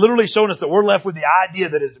 It's literally showing us that we're left with the idea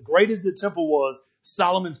that as great as the temple was,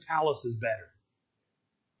 Solomon's palace is better.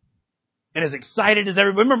 And as excited as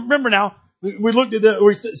everybody, remember now,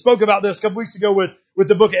 we spoke about this a couple weeks ago with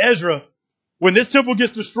the book of Ezra. When this temple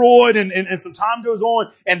gets destroyed and some time goes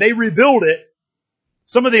on and they rebuild it,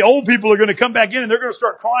 some of the old people are going to come back in and they're going to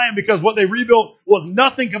start crying because what they rebuilt was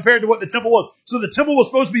nothing compared to what the temple was. So the temple was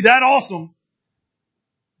supposed to be that awesome.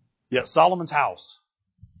 Yet Solomon's house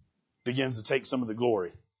begins to take some of the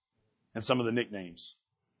glory and some of the nicknames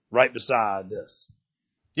right beside this.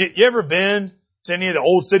 You ever been to any of the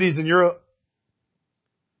old cities in Europe?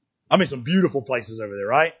 I mean, some beautiful places over there,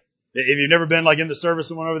 right? If you've never been like in the service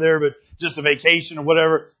and went over there, but just a vacation or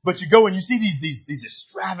whatever, but you go and you see these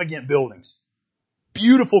extravagant buildings,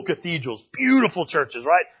 beautiful cathedrals, beautiful churches,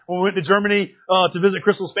 right? When we went to Germany, to visit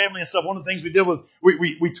Crystal's family and stuff, one of the things we did was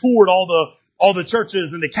we toured all the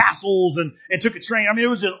churches and the castles and took a train. I mean, it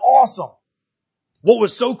was just awesome. What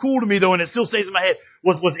was so cool to me though, and it still stays in my head,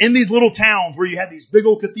 was in these little towns where you had these big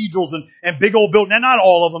old cathedrals and big old buildings. Now, not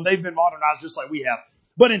all of them. They've been modernized just like we have.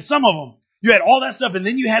 But in some of them, you had all that stuff, and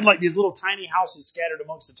then you had like these little tiny houses scattered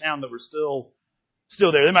amongst the town that were still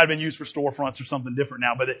there. They might have been used for storefronts or something different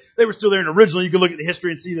now, but they were still there. And originally, you could look at the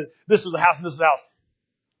history and see that this was a house and this was a house.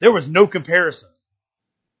 There was no comparison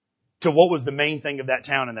to what was the main thing of that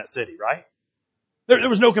town and that city, right? There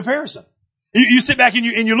was no comparison. You sit back and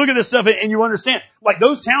you look at this stuff and you understand, like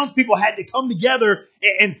those townspeople had to come together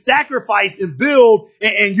and sacrifice and build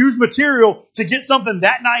and use material to get something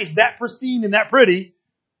that nice, that pristine, and that pretty.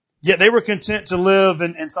 Yet they were content to live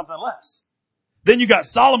in something less. Then you got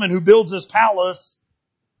Solomon who builds his palace,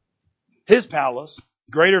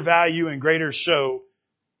 greater value and greater show.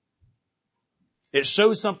 It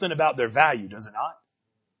shows something about their value, does it not?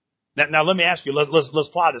 Now let me ask you, let's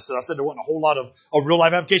apply this, because I said there wasn't a whole lot of real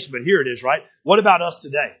life application, but here it is, right? What about us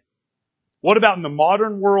today? What about in the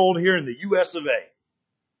modern world here in the US of A?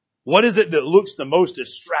 What is it that looks the most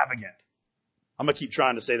extravagant? I'm going to keep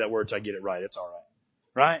trying to say that word till I get it right. It's all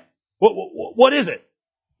right. Right? What is it?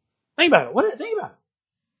 Think about it. Think about it.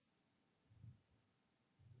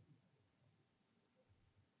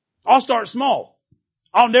 I'll start small.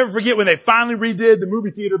 I'll never forget when they finally redid the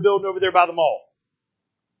movie theater building over there by the mall.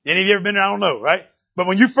 Any of you ever been there? I don't know, right? But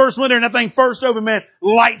when you first went there and that thing first opened, man,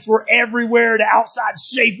 lights were everywhere. The outside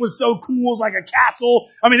shape was so cool. It was like a castle.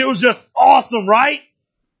 I mean, it was just awesome, right?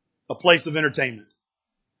 A place of entertainment.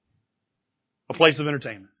 A place of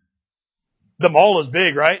entertainment. The mall is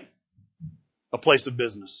big, right? A place of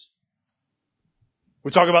business.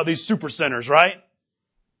 We talk about these super centers, right?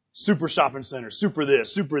 Super shopping centers, super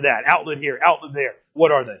this, super that, outlet here, outlet there.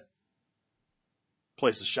 What are they?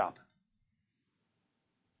 Place of shopping.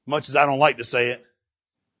 Much as I don't like to say it,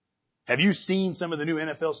 have you seen some of the new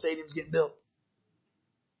NFL stadiums getting built?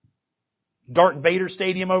 Darth Vader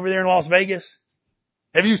Stadium over there in Las Vegas.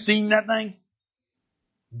 Have you seen that thing?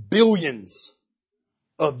 Billions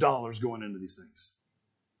of dollars going into these things.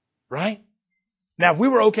 Right? Now, if we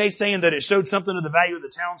were okay saying that it showed something of the value of the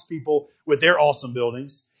townspeople with their awesome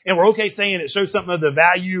buildings, and we're okay saying it shows something of the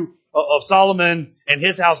value of Solomon and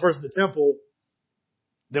his house versus the temple,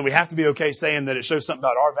 then we have to be okay saying that it shows something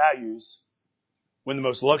about our values when the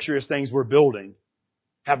most luxurious things we're building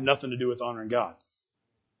have nothing to do with honoring God.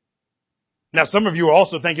 Now, some of you are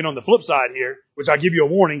also thinking on the flip side here, which I'll give you a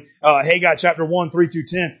warning. Haggai chapter 1, 3 through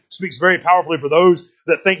 10 speaks very powerfully for those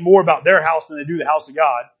that think more about their house than they do the house of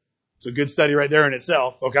God. It's a good study right there in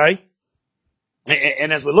itself, okay?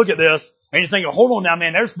 And as we look at this, and you're thinking, hold on now,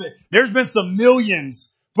 man, there's been some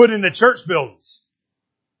millions put into church buildings.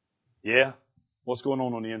 Yeah. What's going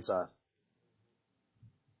on the inside?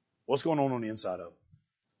 What's going on the inside of it?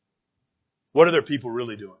 What are their people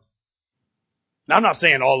really doing? Now, I'm not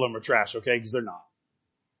saying all of them are trash, okay, because they're not.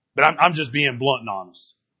 But I'm just being blunt and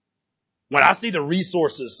honest. When I see the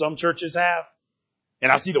resources some churches have,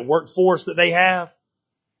 and I see the workforce that they have,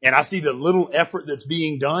 and I see the little effort that's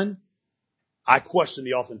being done, I question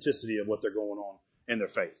the authenticity of what they're going on in their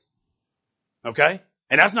faith. Okay?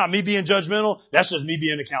 And that's not me being judgmental. That's just me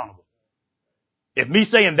being accountable. If me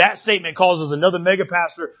saying that statement causes another mega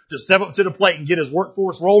pastor to step up to the plate and get his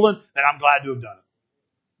workforce rolling, then I'm glad to have done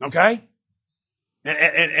it. Okay?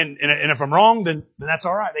 And if I'm wrong, then that's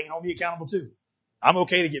all right. They can hold me accountable too. I'm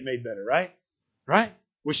okay to get made better, right? Right?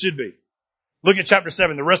 We should be. Look at chapter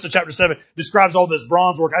 7. The rest of chapter 7 describes all this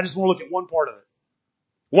bronze work. I just want to look at one part of it.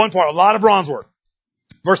 One part, a lot of bronze work.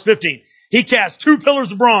 Verse 15. He cast 2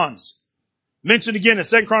 pillars of bronze. Mentioned again in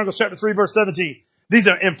 2 Chronicles chapter 3, verse 17. These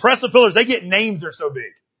are impressive pillars. They get names, they're so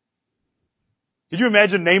big. Could you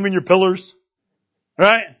imagine naming your pillars?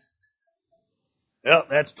 Right? Yep,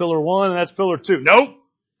 that's pillar 1 and that's pillar 2. Nope.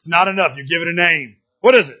 It's not enough. You give it a name.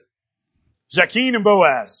 What is it? Jachin and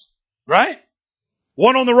Boaz. Right?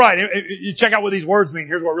 One on the right. You check out what these words mean.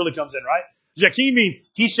 Here's what really comes in, right? Jachin means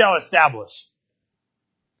he shall establish.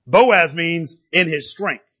 Boaz means in his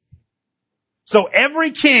strength. So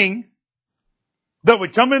every king that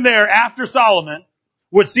would come in there after Solomon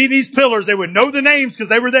would see these pillars. They would know the names because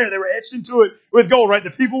they were there. They were etched into it with gold, right?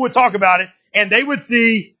 The people would talk about it and they would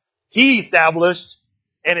see he established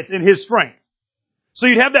and it's in his strength. So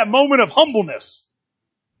you'd have that moment of humbleness,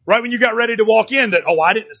 right? When you got ready to walk in that,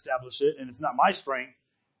 I didn't establish it and it's not my strength.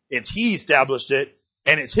 It's he established it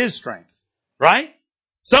and it's his strength, right?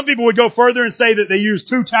 Some people would go further and say that they used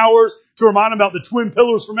 2 towers to remind them about the twin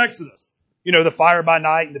pillars from Exodus. You know, the fire by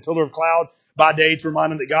night and the pillar of cloud by day to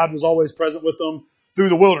remind them that God was always present with them through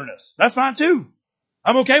the wilderness. That's fine too.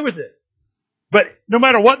 I'm okay with it. But no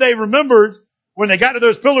matter what they remembered, when they got to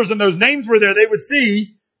those pillars and those names were there, they would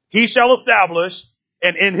see, he shall establish,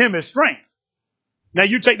 and in him is strength. Now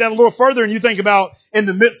you take that a little further and you think about in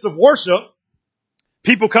the midst of worship,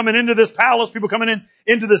 people coming into this palace, people coming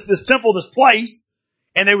into this temple, this place,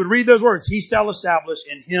 and they would read those words, he shall establish,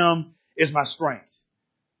 in him is my strength.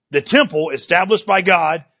 The temple established by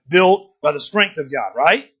God, built by the strength of God,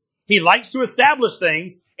 right? He likes to establish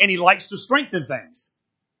things and he likes to strengthen things.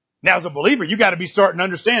 Now as a believer, you got to be starting to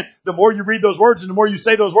understand the more you read those words and the more you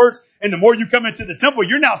say those words and the more you come into the temple,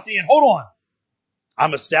 you're now seeing, hold on,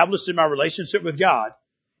 I'm established in my relationship with God,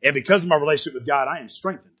 and because of my relationship with God, I am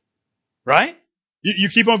strengthened, right? You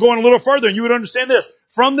keep on going a little further and you would understand this.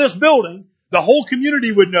 From this building, the whole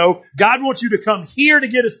community would know God wants you to come here to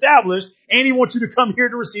get established and he wants you to come here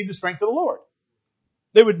to receive the strength of the Lord.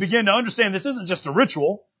 They would begin to understand this isn't just a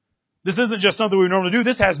ritual. This isn't just something we normally do.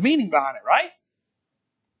 This has meaning behind it, right?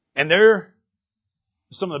 And they're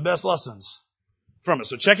some of the best lessons from it.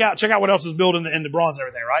 So check out what else is built in the bronze and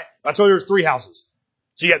everything, right? I told you there's 3 houses.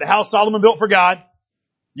 So you got the house Solomon built for God.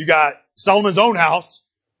 You got Solomon's own house.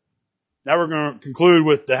 Now we're going to conclude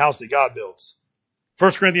with the house that God builds.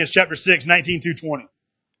 1 Corinthians chapter 6, 19 through 20.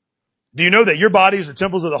 Do you know that your bodies are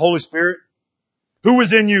temples of the Holy Spirit? Who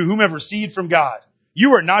is in you, whom have received from God?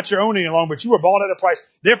 You are not your own any longer, but you were bought at a price.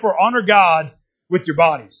 Therefore honor God with your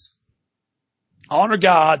bodies. Honor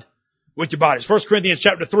God with your bodies. 1 Corinthians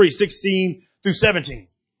chapter 3, 16 through 17.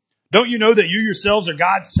 Don't you know that you yourselves are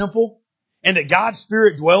God's temple and that God's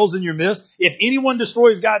Spirit dwells in your midst? If anyone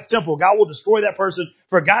destroys God's temple, God will destroy that person,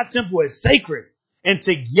 for God's temple is sacred, and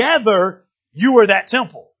together you are that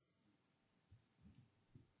temple.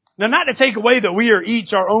 Now, not to take away that we are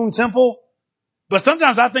each our own temple, but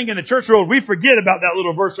sometimes I think in the church world we forget about that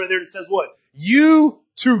little verse right there that says what? You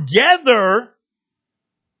together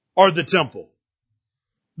are the temple.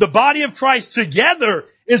 The body of Christ together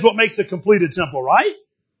is what makes a completed temple, right?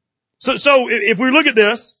 So if we look at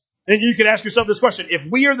this, and you can ask yourself this question, if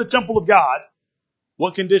we are the temple of God,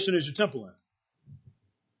 what condition is your temple in?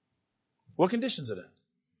 What condition is it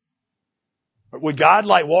in? Would God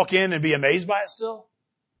walk in and be amazed by it still?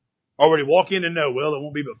 Or would he walk in and know, well, it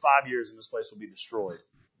won't be but 5 years and this place will be destroyed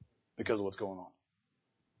because of what's going on?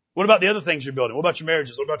 What about the other things you're building? What about your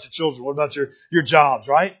marriages? What about your children? What about your jobs,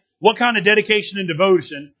 right? What kind of dedication and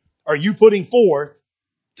devotion are you putting forth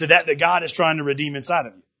to that God is trying to redeem inside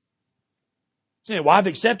of you? You say, well, I've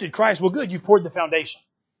accepted Christ. Well, good. You've poured the foundation.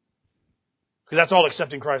 Because that's all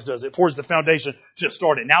accepting Christ does. It pours the foundation to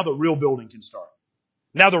start it. Now the real building can start.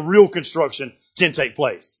 Now the real construction can take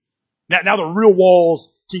place. Now the real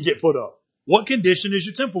walls can get put up. What condition is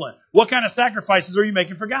your temple in? What kind of sacrifices are you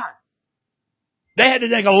making for God? They had to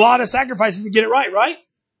make a lot of sacrifices to get it right?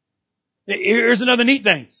 Here's another neat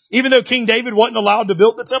thing. Even though King David wasn't allowed to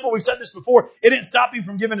build the temple, we've said this before, it didn't stop him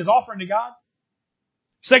from giving his offering to God.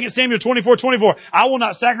 2 Samuel 24:24. I will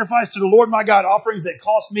not sacrifice to the Lord my God offerings that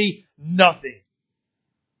cost me nothing.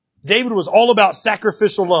 David was all about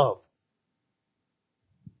sacrificial love.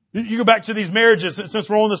 You go back to these marriages, since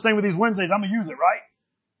we're on this thing with these Wednesdays, I'm going to use it, right?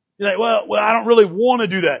 You're like, well, I don't really want to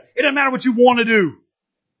do that. It doesn't matter what you want to do.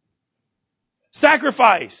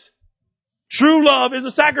 Sacrifice. True love is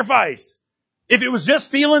a sacrifice. If it was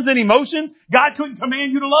just feelings and emotions, God couldn't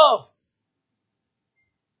command you to love.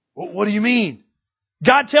 Well, what do you mean?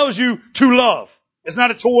 God tells you to love. It's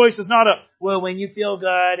not a choice. It's not well, when you feel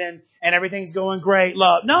good and everything's going great,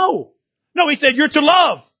 love. No, he said you're to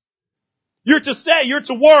love. You're to stay. You're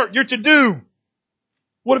to work. You're to do.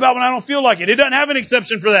 What about when I don't feel like it? It doesn't have an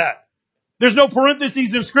exception for that. There's no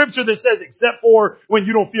parentheses in Scripture that says except for when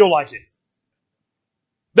you don't feel like it.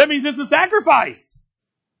 That means it's a sacrifice.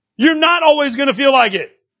 You're not always going to feel like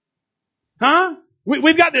it. Huh?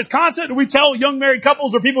 We've got this concept that we tell young married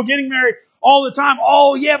couples or people getting married all the time.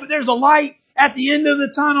 Oh, yeah, but there's a light at the end of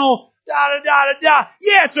the tunnel. Da-da-da-da-da.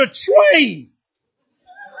 Yeah, it's a train.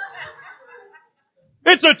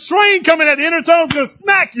 It's a train coming at the end of the tunnel. It's going to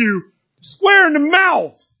smack you square in the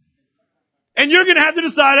mouth. And you're going to have to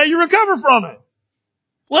decide how you recover from it.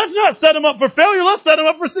 Let's not set them up for failure. Let's set them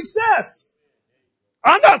up for success.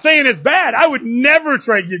 I'm not saying it's bad. I would never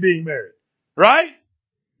trade you being married. Right?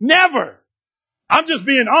 Never. I'm just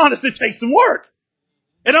being honest. It takes some work.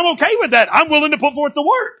 And I'm okay with that. I'm willing to put forth the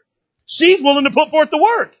work. She's willing to put forth the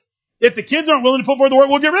work. If the kids aren't willing to put forth the work,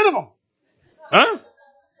 we'll get rid of them. Huh?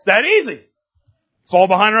 It's that easy. Fall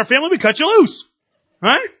behind in our family, we cut you loose.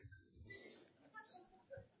 Right?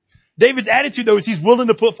 David's attitude, though, is he's willing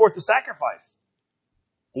to put forth the sacrifice.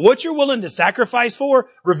 What you're willing to sacrifice for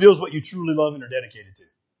reveals what you truly love and are dedicated to.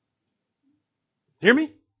 Hear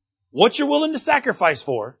me? What you're willing to sacrifice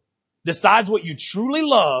for decides what you truly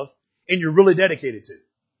love and you're really dedicated to.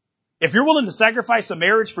 If you're willing to sacrifice a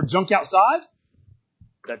marriage for junk outside,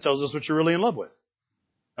 that tells us what you're really in love with.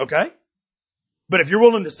 Okay? But if you're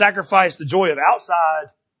willing to sacrifice the joy of outside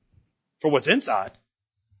for what's inside,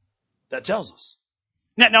 that tells us.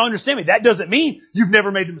 Now understand me, that doesn't mean you've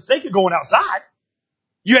never made the mistake of going outside.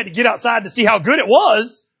 You had to get outside to see how good it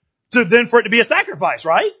was for it to be a sacrifice,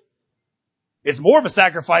 right? It's more of a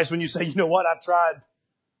sacrifice when you say, you know what, I've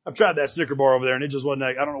tried that Snicker bar over there and it just wasn't,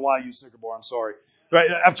 I don't know why I use Snicker bar, I'm sorry. Right?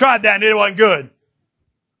 I've tried that and it wasn't good.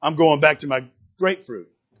 I'm going back to my grapefruit.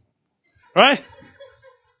 Right?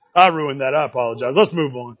 I ruined that. I apologize. Let's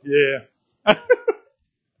move on. Yeah.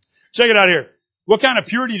 Check it out here. What kind of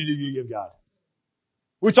purity do you give God?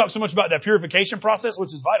 We talk so much about that purification process,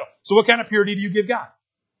 which is vital. So what kind of purity do you give God?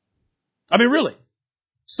 I mean, really.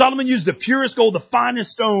 Solomon used the purest gold, the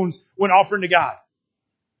finest stones when offering to God.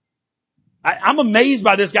 I'm amazed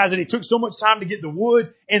by this, guys, that he took so much time to get the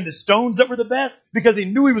wood and the stones that were the best because he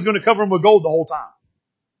knew he was going to cover them with gold the whole time.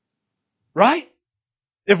 Right?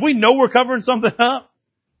 If we know we're covering something up,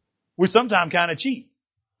 we sometimes kind of cheat.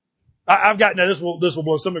 I've got, now this will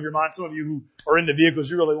blow some of your mind. Some of you who are into vehicles,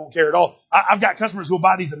 you really won't care at all. I've got customers who will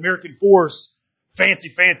buy these American Force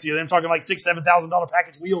fancy. I'm talking like $6,000, $7,000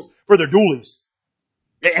 package wheels for their dualies.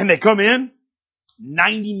 And they come in,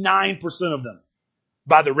 99% of them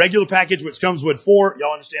buy the regular package, which comes with four.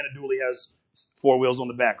 Y'all understand a dually has 4 wheels on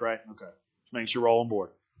the back, right? Okay. Just making sure we're all on board.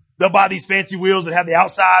 They'll buy these fancy wheels that have the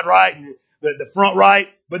outside right and the front right.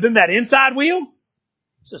 But then that inside wheel,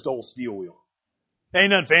 it's just an old steel wheel.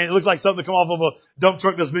 Ain't nothing fancy. It looks like something that come off of a dump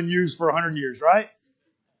truck that's been used for 100 years, right?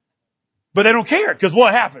 But they don't care because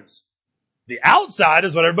what happens? The outside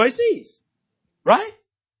is what everybody sees, right?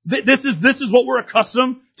 This is what we're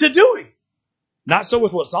accustomed to doing. Not so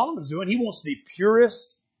with what Solomon's doing. He wants the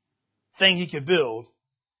purest thing he could build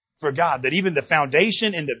for God, that even the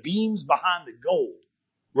foundation and the beams behind the gold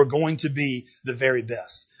were going to be the very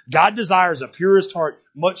best. God desires a purest heart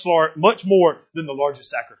much more than the largest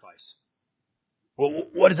sacrifice. Well,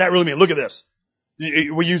 what does that really mean? Look at this.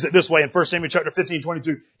 We use it this way in 1 Samuel chapter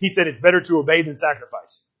 15:22. He said it's better to obey than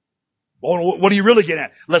sacrifice. Well, what are you really getting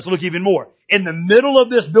at? Let's look even more. In the middle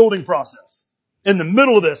of this building process, in the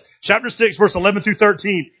middle of this, chapter 6, verse 11 through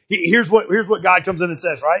 13, here's what God comes in and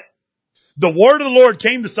says, right? The word of the Lord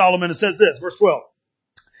came to Solomon and says this, verse 12.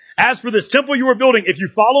 As for this temple you are building, if you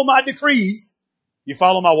follow my decrees, you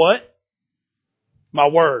follow my what? My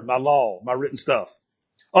word, my law, my written stuff.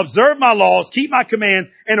 Observe my laws, keep my commands,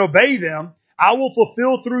 and obey them. I will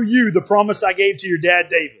fulfill through you the promise I gave to your dad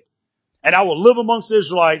David. And I will live amongst the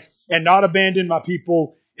Israelites and not abandon my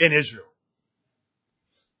people in Israel.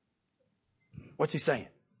 What's he saying?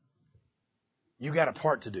 You got a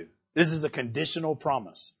part to do. This is a conditional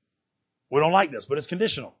promise. We don't like this, but it's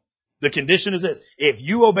conditional. The condition is this. If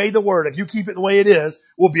you obey the word, if you keep it the way it is,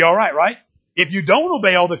 we'll be all right, right? If you don't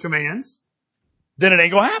obey all the commands, then it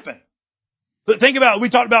ain't going to happen. So think about, we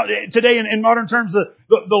talked about today in modern terms, the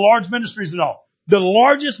large ministries and all. The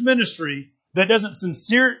largest ministry that doesn't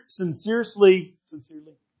sincerely,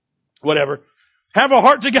 whatever, have a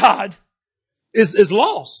heart to God is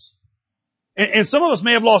lost. And some of us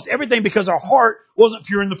may have lost everything because our heart wasn't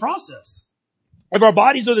pure in the process. If our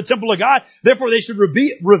bodies are the temple of God, therefore they should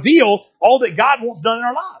reveal all that God wants done in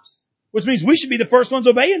our lives. Which means we should be the first ones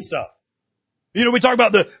obeying stuff. You know, we talk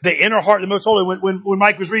about the inner heart, the most holy. When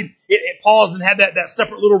Mike was reading, it paused and had that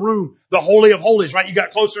separate little room, the Holy of Holies, right? You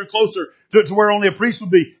got closer and closer to where only a priest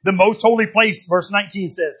would be. The most holy place, verse 19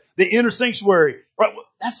 says. The inner sanctuary, right?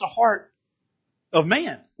 That's the heart of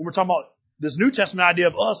man. When we're talking about this New Testament idea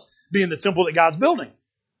of us being the temple that God's building,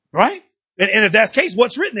 right? And if that's the case,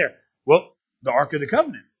 what's written there? Well, the Ark of the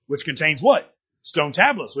Covenant, which contains what? Stone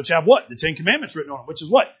tablets, which have what? The 10 Commandments written on them, which is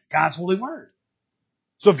what? God's holy word.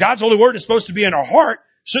 So if God's holy word is supposed to be in our heart,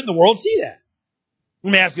 shouldn't the world see that?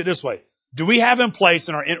 Let me ask it this way. Do we have in place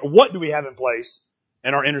what do we have in place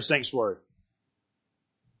in our inner sanctuary?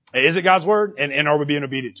 Is it God's word? And are we being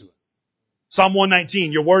obedient to it? Psalm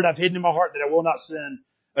 119, your word I've hidden in my heart that I will not sin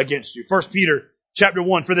against you. 1 Peter chapter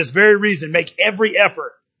 1, for this very reason, make every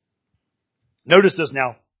effort. Notice this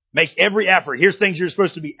now. Make every effort. Here's things you're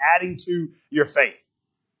supposed to be adding to your faith.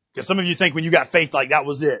 Because some of you think when you got faith like that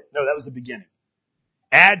was it. No, that was the beginning.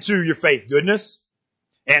 Add to your faith goodness,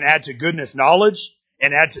 and add to goodness knowledge,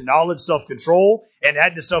 and add to knowledge self-control, and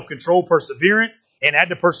add to self-control perseverance, and add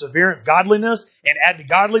to perseverance godliness, and add to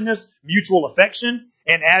godliness mutual affection,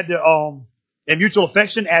 and add to mutual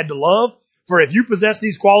affection add to love. For if you possess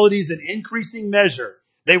these qualities in increasing measure,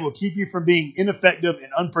 they will keep you from being ineffective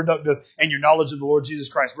and unproductive in your knowledge of the Lord Jesus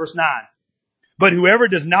Christ. Verse 9. But whoever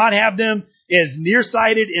does not have them is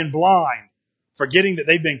nearsighted and blind, forgetting that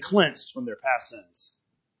they've been cleansed from their past sins.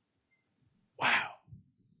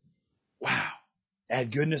 Wow.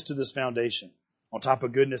 Add goodness to this foundation. On top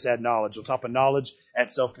of goodness, add knowledge. On top of knowledge,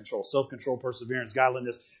 add self-control. Self-control, perseverance,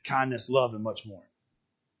 godliness, kindness, love, and much more.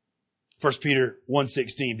 1 Peter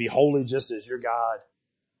 1:16, be holy just as your God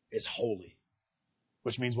is holy.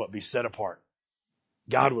 Which means what? Be set apart.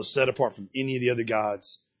 God was set apart from any of the other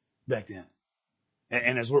gods back then.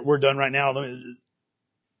 And as we're done right now,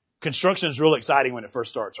 construction is real exciting when it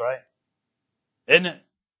first starts, right? Isn't it?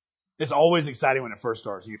 It's always exciting when it first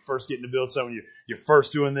starts. You're first getting to build something. You're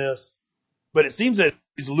first doing this. But it seems that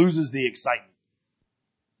it loses the excitement.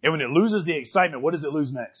 And when it loses the excitement, what does it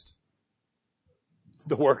lose next?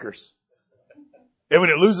 The workers. And when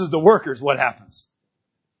it loses the workers, what happens?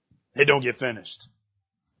 They don't get finished.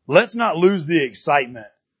 Let's not lose the excitement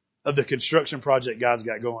of the construction project God's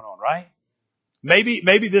got going on, right?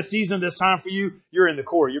 Maybe this season, this time for you, you're in the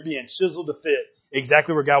core. You're being chiseled to fit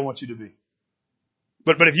exactly where God wants you to be.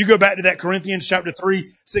 But if you go back to that Corinthians chapter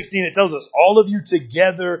 3:16, it tells us all of you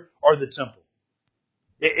together are the temple.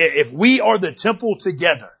 If we are the temple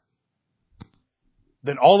together,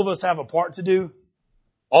 then all of us have a part to do.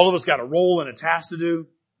 All of us got a role and a task to do.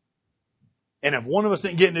 And if one of us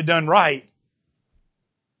ain't getting it done right,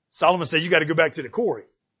 Solomon said you got to go back to the quarry.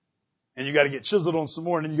 And you got to get chiseled on some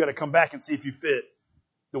more, and then you got to come back and see if you fit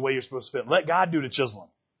the way you're supposed to fit. Let God do the chiseling.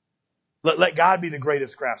 Let God be the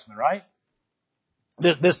greatest craftsman, right?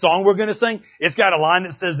 This song we're going to sing, it's got a line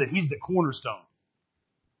that says that He's the cornerstone.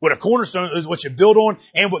 What a cornerstone is what you build on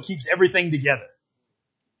and what keeps everything together.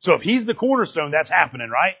 So if He's the cornerstone, that's happening,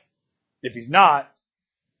 right? If He's not,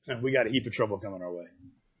 then we got a heap of trouble coming our way.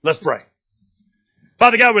 Let's pray.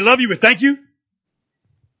 Father God, we love you. We thank you.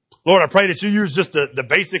 Lord, I pray that you use just the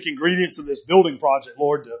basic ingredients of this building project,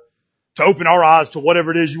 Lord, to open our eyes to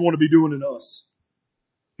whatever it is you want to be doing in us.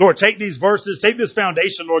 Lord, take these verses, take this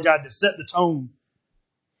foundation, Lord God, to set the tone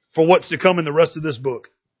for what's to come in the rest of this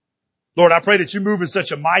book. Lord, I pray that you move in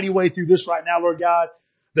such a mighty way through this right now, Lord God,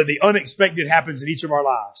 that the unexpected happens in each of our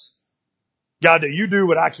lives. God, that you do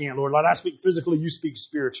what I can't, Lord. Lord, I speak physically, you speak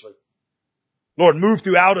spiritually. Lord, move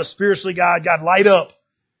throughout us spiritually, God. God, light up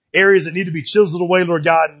areas that need to be chiseled away, Lord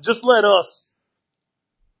God, and just let us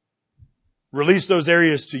release those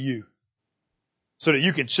areas to you so that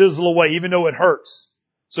you can chisel away even though it hurts,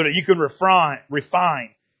 so that you can refine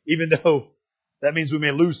even though that means we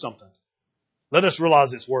may lose something. Let us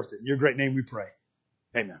realize it's worth it. In your great name we pray.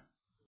 Amen.